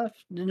far Well,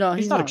 left. No,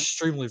 he's not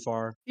extremely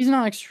far, he's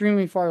not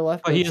extremely far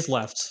left, but he but is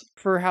left.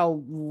 for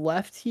how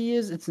left he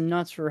is, it's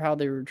nuts for how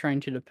they were trying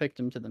to depict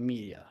him to the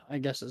media, I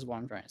guess is what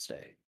I'm trying to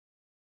say.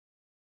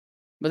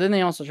 But then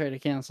they also tried to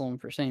cancel him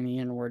for saying the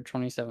N-word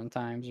 27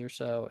 times or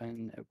so,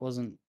 and it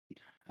wasn't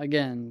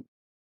again,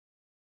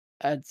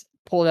 it's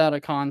pulled out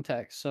of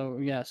context, so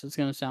yes, it's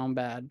gonna sound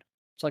bad.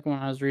 It's like when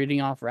I was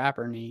reading off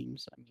rapper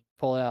names. I mean,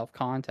 pull it out of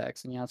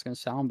context, and yeah, it's gonna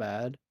sound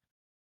bad.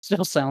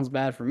 Still sounds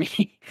bad for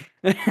me.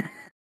 But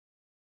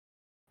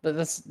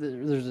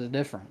there's a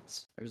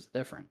difference. There's a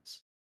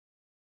difference.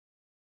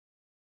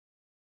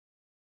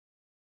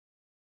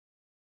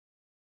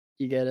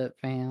 You get it,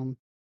 fam?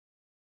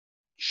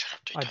 Shut up,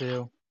 I Daytona.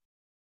 do.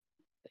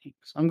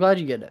 Thanks. I'm glad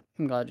you get it.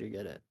 I'm glad you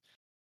get it.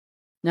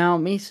 Now,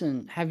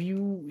 Mason, have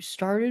you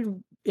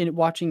started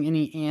watching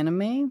any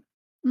anime?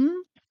 Hmm?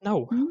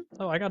 No, Hmm?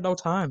 no, I got no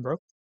time, bro. You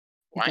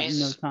Why got is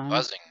no this time.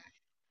 buzzing?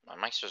 My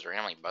mic's just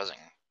randomly buzzing.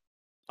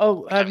 Oh,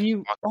 Like have I'm you?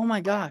 fucking Oh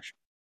my gone. gosh,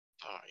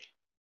 Sorry.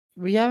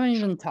 we haven't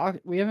even talked.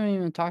 We haven't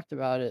even talked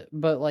about it.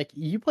 But like,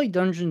 you play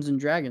Dungeons and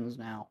Dragons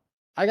now.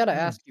 I gotta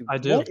ask you, I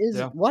do.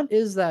 Yeah, what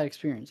is that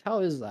experience? How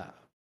is that?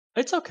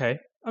 it's okay.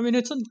 I mean,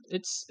 it's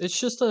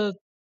just a,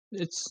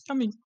 it's. I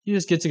mean, you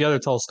just get together,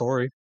 tell a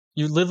story.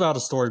 You live out a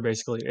story,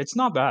 basically. It's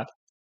not bad.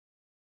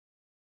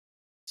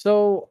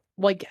 So,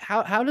 like,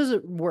 how does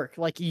it work?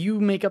 Like, you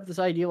make up this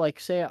idea. Like,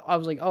 say I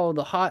was like, oh,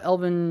 the hot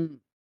elven,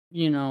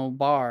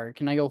 bar.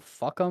 Can I go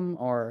fuck them?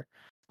 Or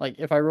like,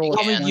 if I You roll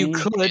a I mean, can. you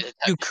 20, could,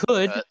 you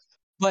could, But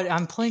but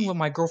I'm playing with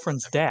my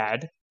girlfriend's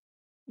dad.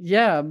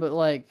 yeah, but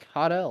like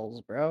hot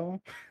elves, bro.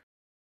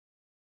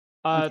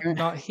 I'm trying.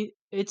 No,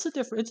 It's a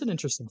different. It's an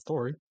interesting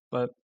story,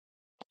 but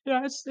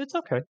yeah, it's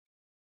okay.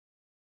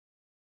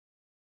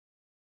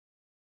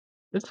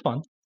 It's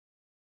fun.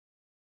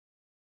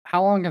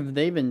 How long have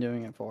they been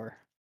doing it for?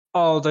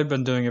 Oh, they've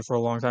been doing it for a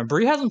long time.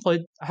 Bree hasn't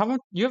played. How much?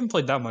 You haven't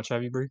played that much,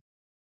 have you, Bree?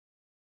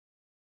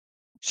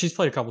 She's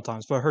played a couple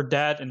times, but her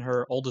dad and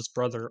her oldest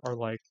brother are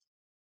like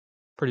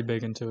pretty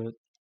big into it.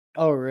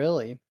 Oh,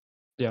 really?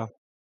 Yeah.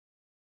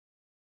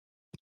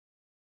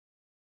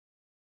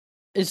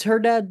 Is her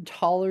dad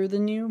taller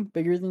than you?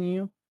 Bigger than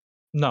you?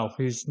 No,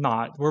 he's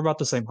not. We're about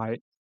the same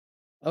height.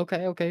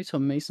 Okay, okay. So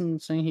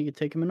Mason's saying he could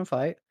take him in a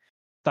fight.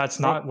 That's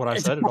Right. not what I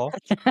said at all.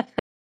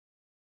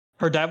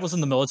 Her dad was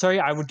in the military.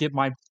 I would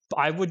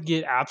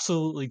get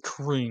absolutely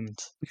creamed.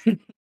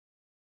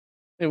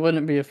 It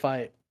wouldn't be a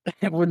fight.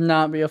 It would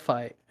not be a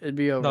fight. It'd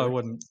be No, it over.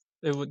 wouldn't.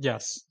 It would.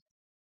 Yes,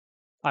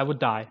 I would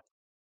die.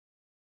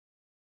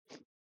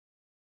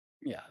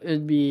 Yeah,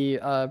 it'd be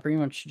pretty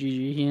much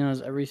GG. He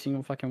knows every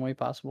single fucking way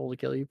possible to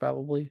kill you,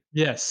 probably.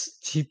 Yes,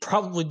 he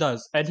probably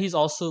does, and he's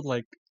also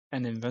like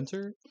an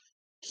inventor.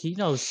 He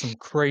knows some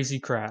crazy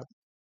crap.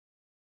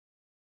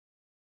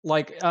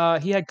 Like,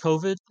 he had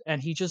COVID, and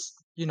he just,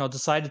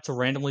 decided to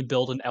randomly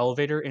build an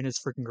elevator in his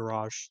freaking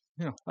garage.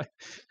 Like,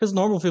 because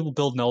normal people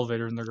build an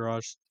elevator in their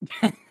garage,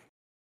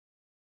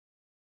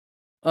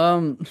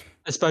 Um,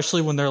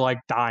 especially when they're like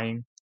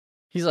dying.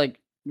 he's like,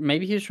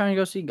 maybe he was trying to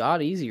go see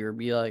God easier.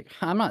 Be like,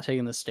 I'm not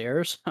taking the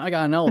stairs. I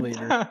got an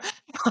elevator.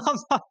 I'm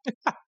not-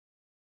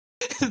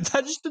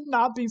 that should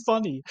not be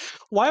funny.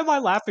 Why am I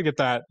laughing at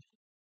that?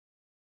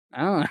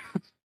 I don't know.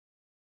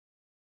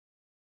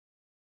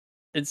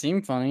 It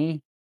seemed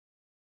funny.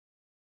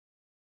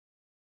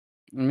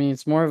 I mean,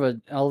 it's more of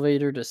an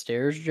elevator to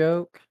stairs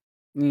joke.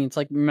 I mean, it's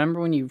like, remember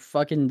when you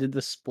fucking did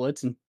the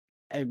splits and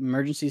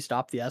emergency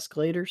stopped the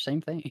escalator?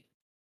 Same thing.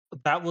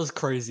 That was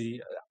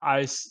crazy.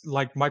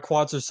 Like, my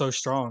quads are so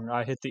strong.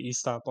 I hit the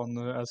e-stop on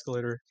the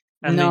escalator,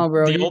 and No,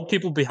 bro, the you old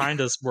people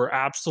behind us were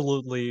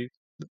absolutely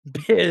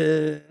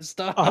pissed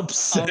off.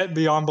 upset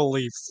beyond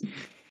belief.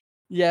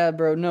 Yeah,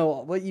 bro.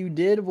 No, what you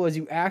did was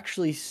you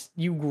actually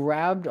you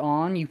grabbed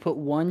on, you put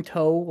one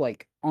toe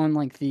like on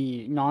like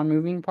the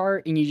non-moving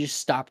part, and you just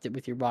stopped it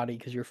with your body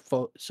because you're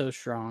so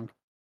strong.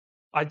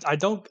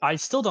 I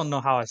still don't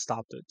know how I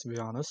stopped it, to be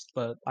honest,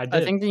 but I I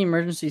did. think the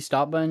emergency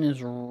stop button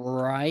is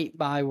right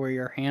by where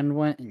your hand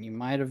went, and you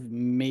might have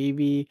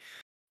maybe.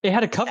 It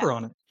had a cover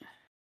on it.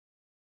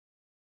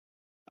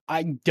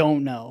 I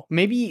don't know.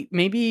 Maybe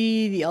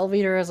the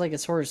elevator has like a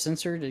sort of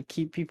sensor to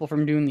keep people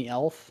from doing the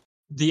elf.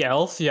 The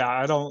elf? Yeah,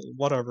 I don't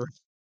whatever.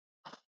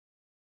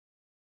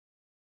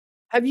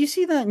 Have you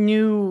seen that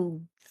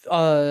new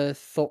Thor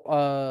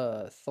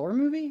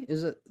movie?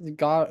 Is it the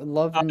God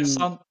Love I and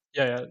saw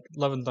yeah,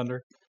 Love and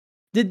Thunder.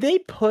 did they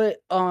put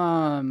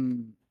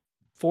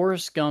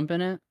Forrest Gump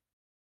in it?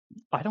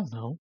 I don't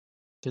know.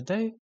 Did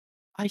they?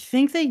 I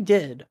think they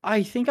did.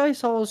 I think I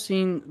saw a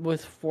scene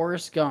with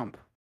Forrest Gump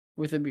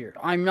with a beard.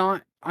 I'm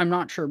not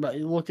sure, but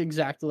it looked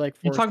exactly like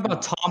You Forrest talking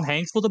about Gump. Tom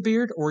Hanks with a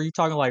beard, or are you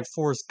talking like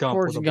Forrest Gump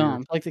with a Forrest beard?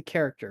 Gump, like the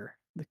character.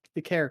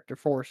 The character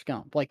Forrest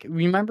Gump. Like,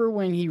 remember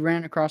when he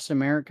ran across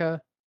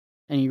America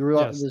and he grew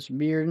out Yes. this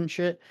beard and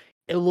shit?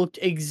 It looked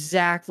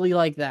exactly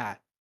like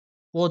that.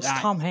 Well, it's I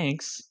Tom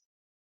Hanks.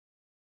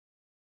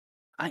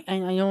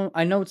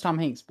 I know it's Tom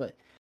Hanks, but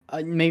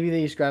maybe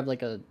they just grabbed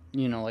like a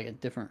like a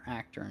different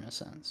actor in a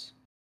sense,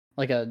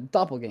 like a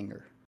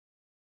doppelganger.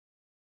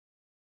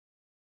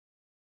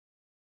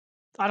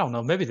 I don't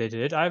know. Maybe they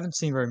did. I haven't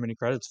seen very many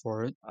credits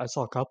for it. I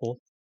saw a couple.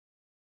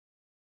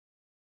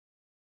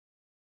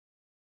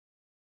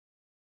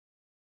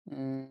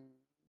 Mm,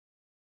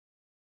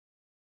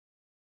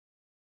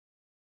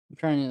 I'm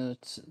trying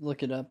to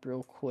look it up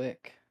real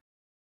quick.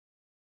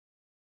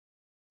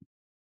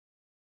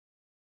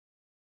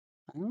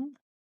 I don't.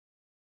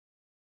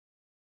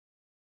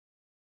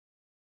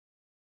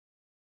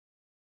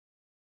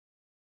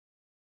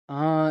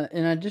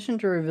 In addition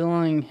to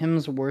revealing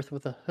Hemsworth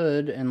with a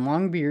hood and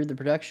long beard, the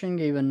production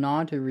gave a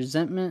nod to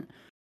resentment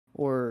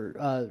or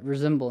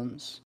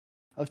resemblance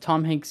of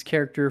Tom Hanks'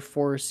 character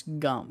Forrest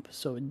Gump.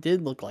 So it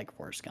did look like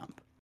Forrest Gump.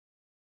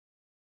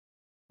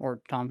 Or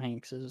Tom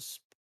Hanks's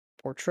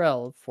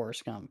portrayal of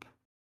Forrest Gump.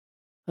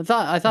 I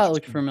thought it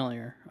looked Interesting.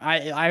 familiar.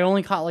 I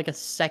only caught like a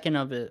second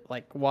of it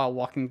like while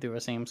walking through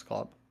a Sam's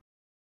Club.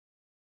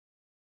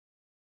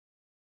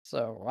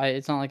 So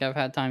it's not like I've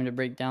had time to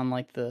break down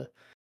like the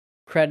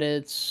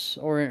credits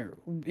or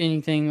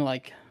anything,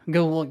 like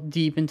go look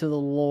deep into the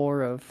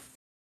lore of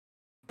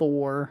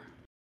Thor.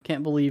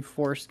 Can't believe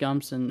Forrest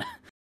Gump's in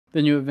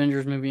the new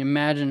Avengers movie.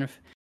 Imagine if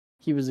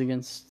he was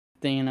against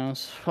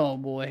Thanos. Oh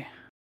boy.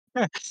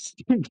 Yeah.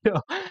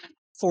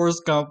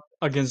 Forrest Gump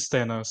against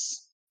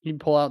Thanos. He'd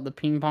pull out the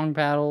ping pong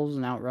paddles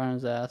and outrun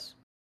his ass.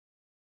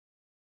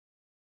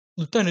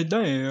 Lieutenant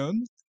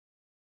Dan.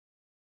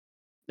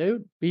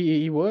 Dude,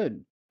 he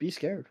would be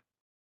scared.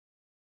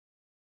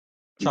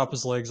 Chop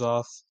his legs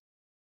off.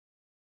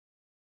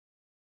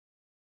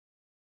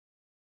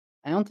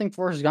 I don't think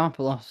Forrest Gump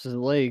lost his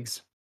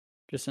legs.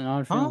 Just an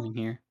odd Huh? feeling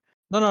here.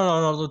 No.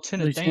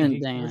 Lieutenant Dan.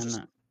 Lieutenant He was just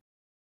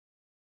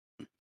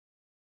Dan.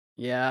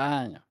 Yeah,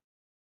 I know.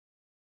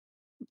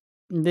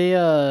 They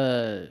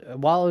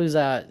while I was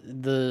at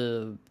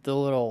the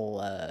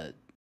little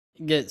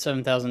get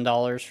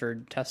 $7,000 for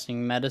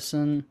testing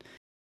medicine,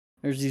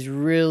 there's these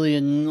really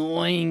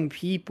annoying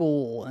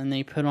people and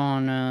they put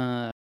on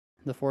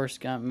the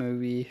Forrest Gump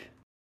movie.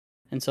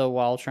 And so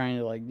while trying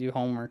to like do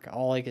homework,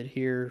 all I could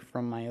hear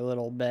from my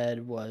little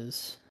bed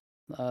was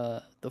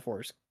the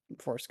Forrest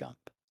Gump.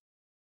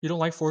 You don't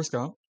like Forrest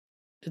Gump?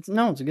 It's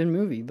a good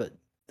movie, but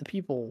the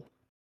people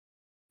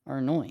are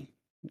annoying.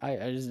 I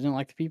just didn't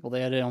like the people. They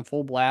had it on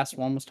full blast.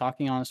 One was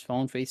talking on his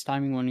phone,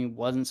 FaceTiming when he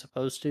wasn't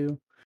supposed to.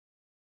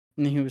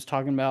 And then he was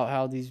talking about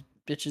how these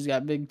bitches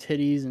got big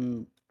titties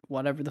and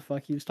whatever the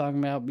fuck he was talking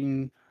about,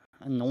 being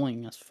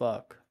annoying as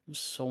fuck. It was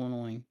so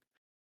annoying.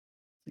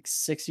 Like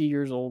 60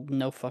 years old,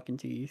 no fucking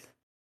teeth.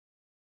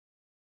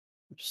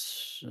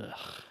 Just,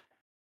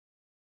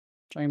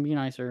 trying to be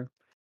nicer.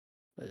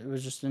 But it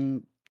was just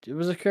it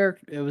was a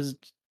character, it was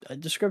a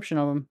description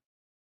of him.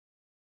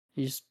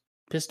 He's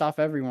pissed off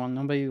everyone.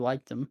 Nobody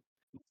liked him.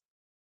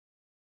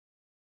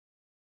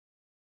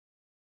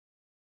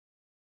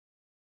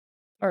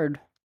 Hard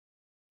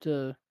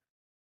to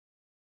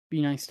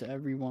be nice to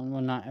everyone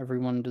when not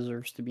everyone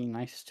deserves to be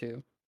nice to.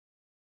 Does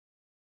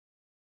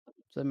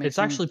that make It's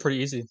sense? actually pretty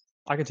easy.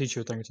 I can teach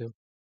you a thing or two.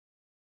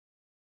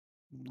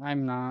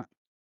 I'm not.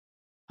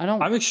 I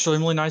don't. I'm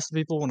extremely nice to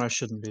people when I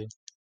shouldn't be.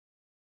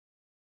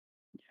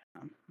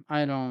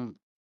 I don't.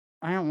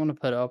 I don't want to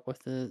put up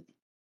with it.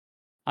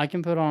 I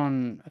can put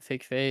on a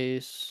fake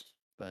face,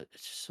 but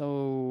it's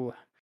so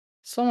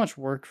much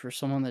work for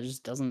someone that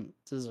just doesn't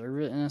deserve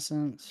it in a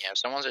sense. Yeah, if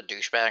someone's a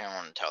douchebag, I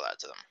want to tell that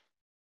to them.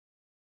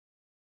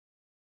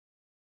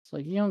 It's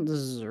like you don't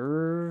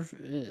deserve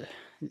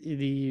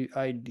the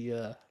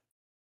idea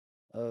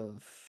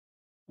of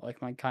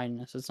like my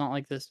kindness. It's not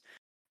like this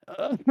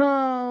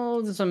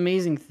no, this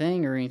amazing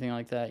thing or anything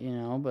like that,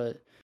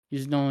 but you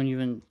just don't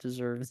even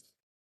deserve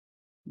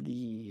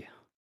the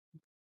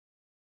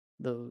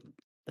the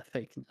the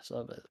fakeness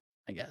of it,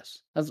 I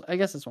guess. I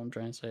guess that's what I'm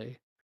trying to say.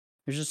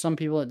 There's just some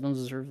people that don't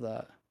deserve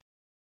that.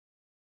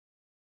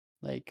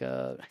 Like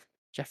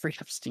Jeffrey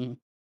Epstein.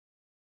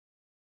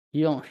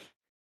 He don't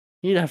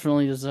he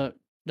definitely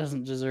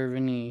doesn't deserve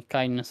any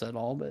kindness at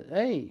all, but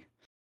hey,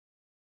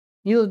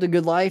 he lived a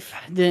good life,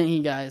 didn't he,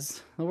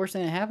 guys? The worst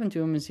thing that happened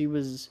to him is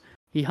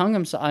he hung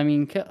himself. I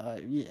mean,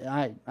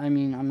 yeah, I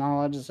mean, I'm not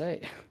allowed to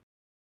say.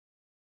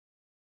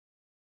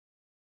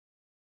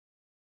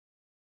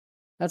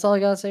 That's all I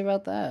gotta say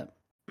about that.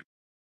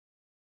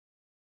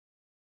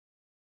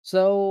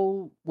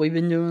 So we've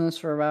been doing this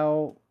for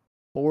about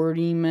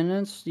 40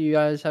 minutes. Do you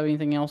guys have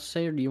anything else to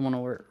say, or do you want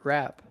to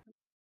wrap?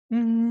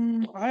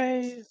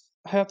 I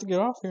have to get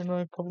off here in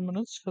a couple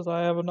minutes because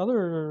I have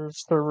another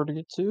server to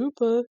get to,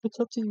 but it's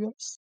up to you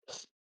guys.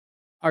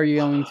 Are you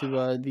going to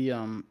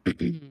the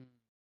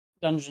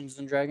Dungeons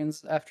and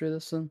Dragons after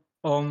this then?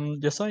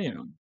 Yes, I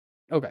am.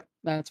 Okay,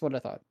 that's what I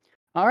thought.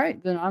 All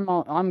right, then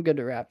I'm good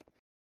to wrap.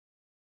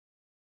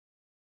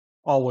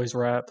 Always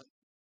rap.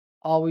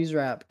 Always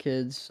rap,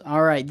 kids.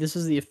 All right, this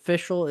is the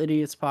official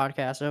Idiots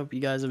podcast. I hope you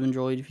guys have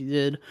enjoyed. If you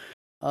did,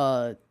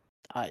 I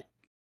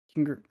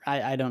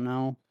I don't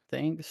know.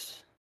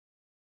 Thanks.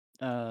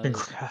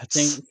 Congrats.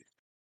 Thank,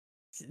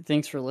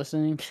 thanks for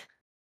listening.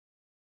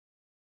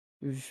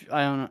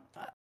 I don't know.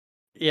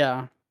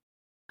 Yeah.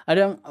 I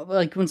don't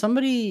like when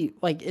somebody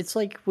like it's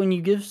like when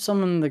you give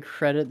someone the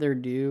credit they're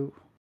due.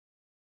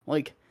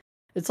 Like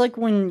it's like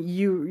when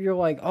you're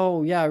like,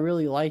 "Oh, yeah, I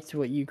really liked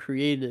what you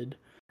created.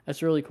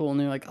 That's really cool." And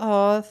they're like,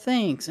 "Oh,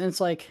 thanks." And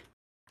it's like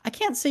I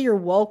can't say you're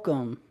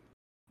welcome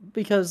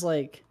because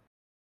like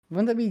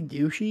wouldn't that be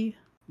douchey?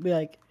 Be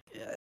like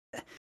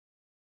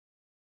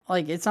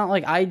it's not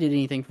like I did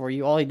anything for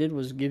you. All I did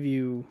was give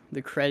you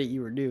the credit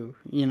you were due,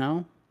 you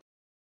know?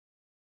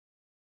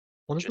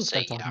 What is Just this guy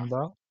say yeah. talking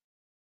about?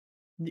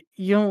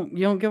 You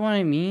don't get what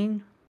I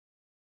mean?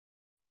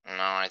 No,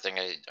 I think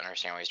I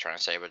understand what he's trying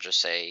to say, but just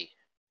say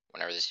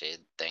whenever they say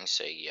thanks,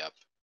 say yep.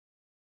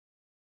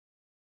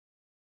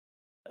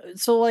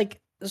 So I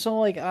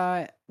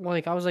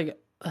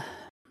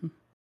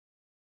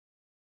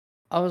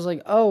was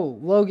like, "Oh,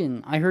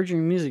 Logan, I heard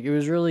your music. It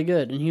was really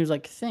good." And he was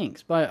like,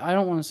 "Thanks." But I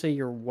don't want to say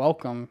you're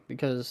welcome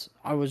because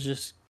I was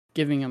just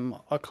giving him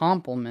a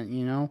compliment,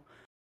 you know?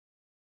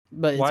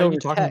 But Why it's are you over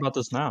talking text. about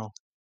this now?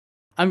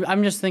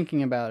 I'm just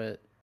thinking about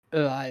it.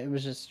 I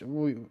was just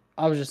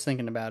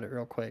thinking about it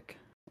real quick.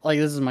 Like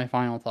this is my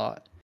final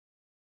thought.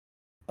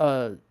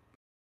 No,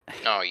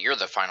 you're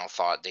the final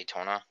thought,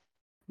 Daytona.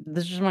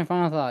 This is just my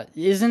final thought.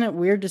 Isn't it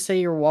weird to say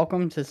you're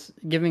welcome to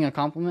giving a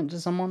compliment to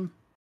someone?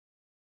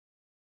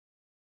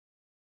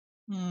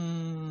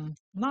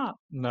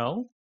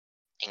 No.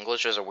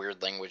 English is a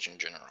weird language in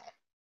general.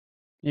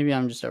 Maybe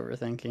I'm just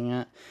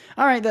overthinking it.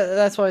 All right,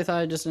 that's what I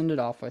thought I'd just end it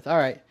off with. All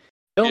right.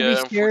 Don't be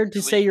Yeah, scared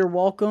to say unfortunately. you're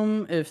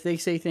welcome if they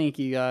say thank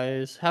you,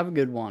 guys. Have a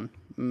good one.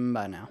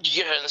 Bye now.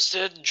 Yeah,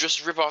 instead,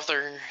 just rip off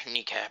their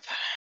kneecap.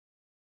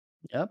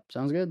 Yep,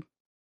 sounds good.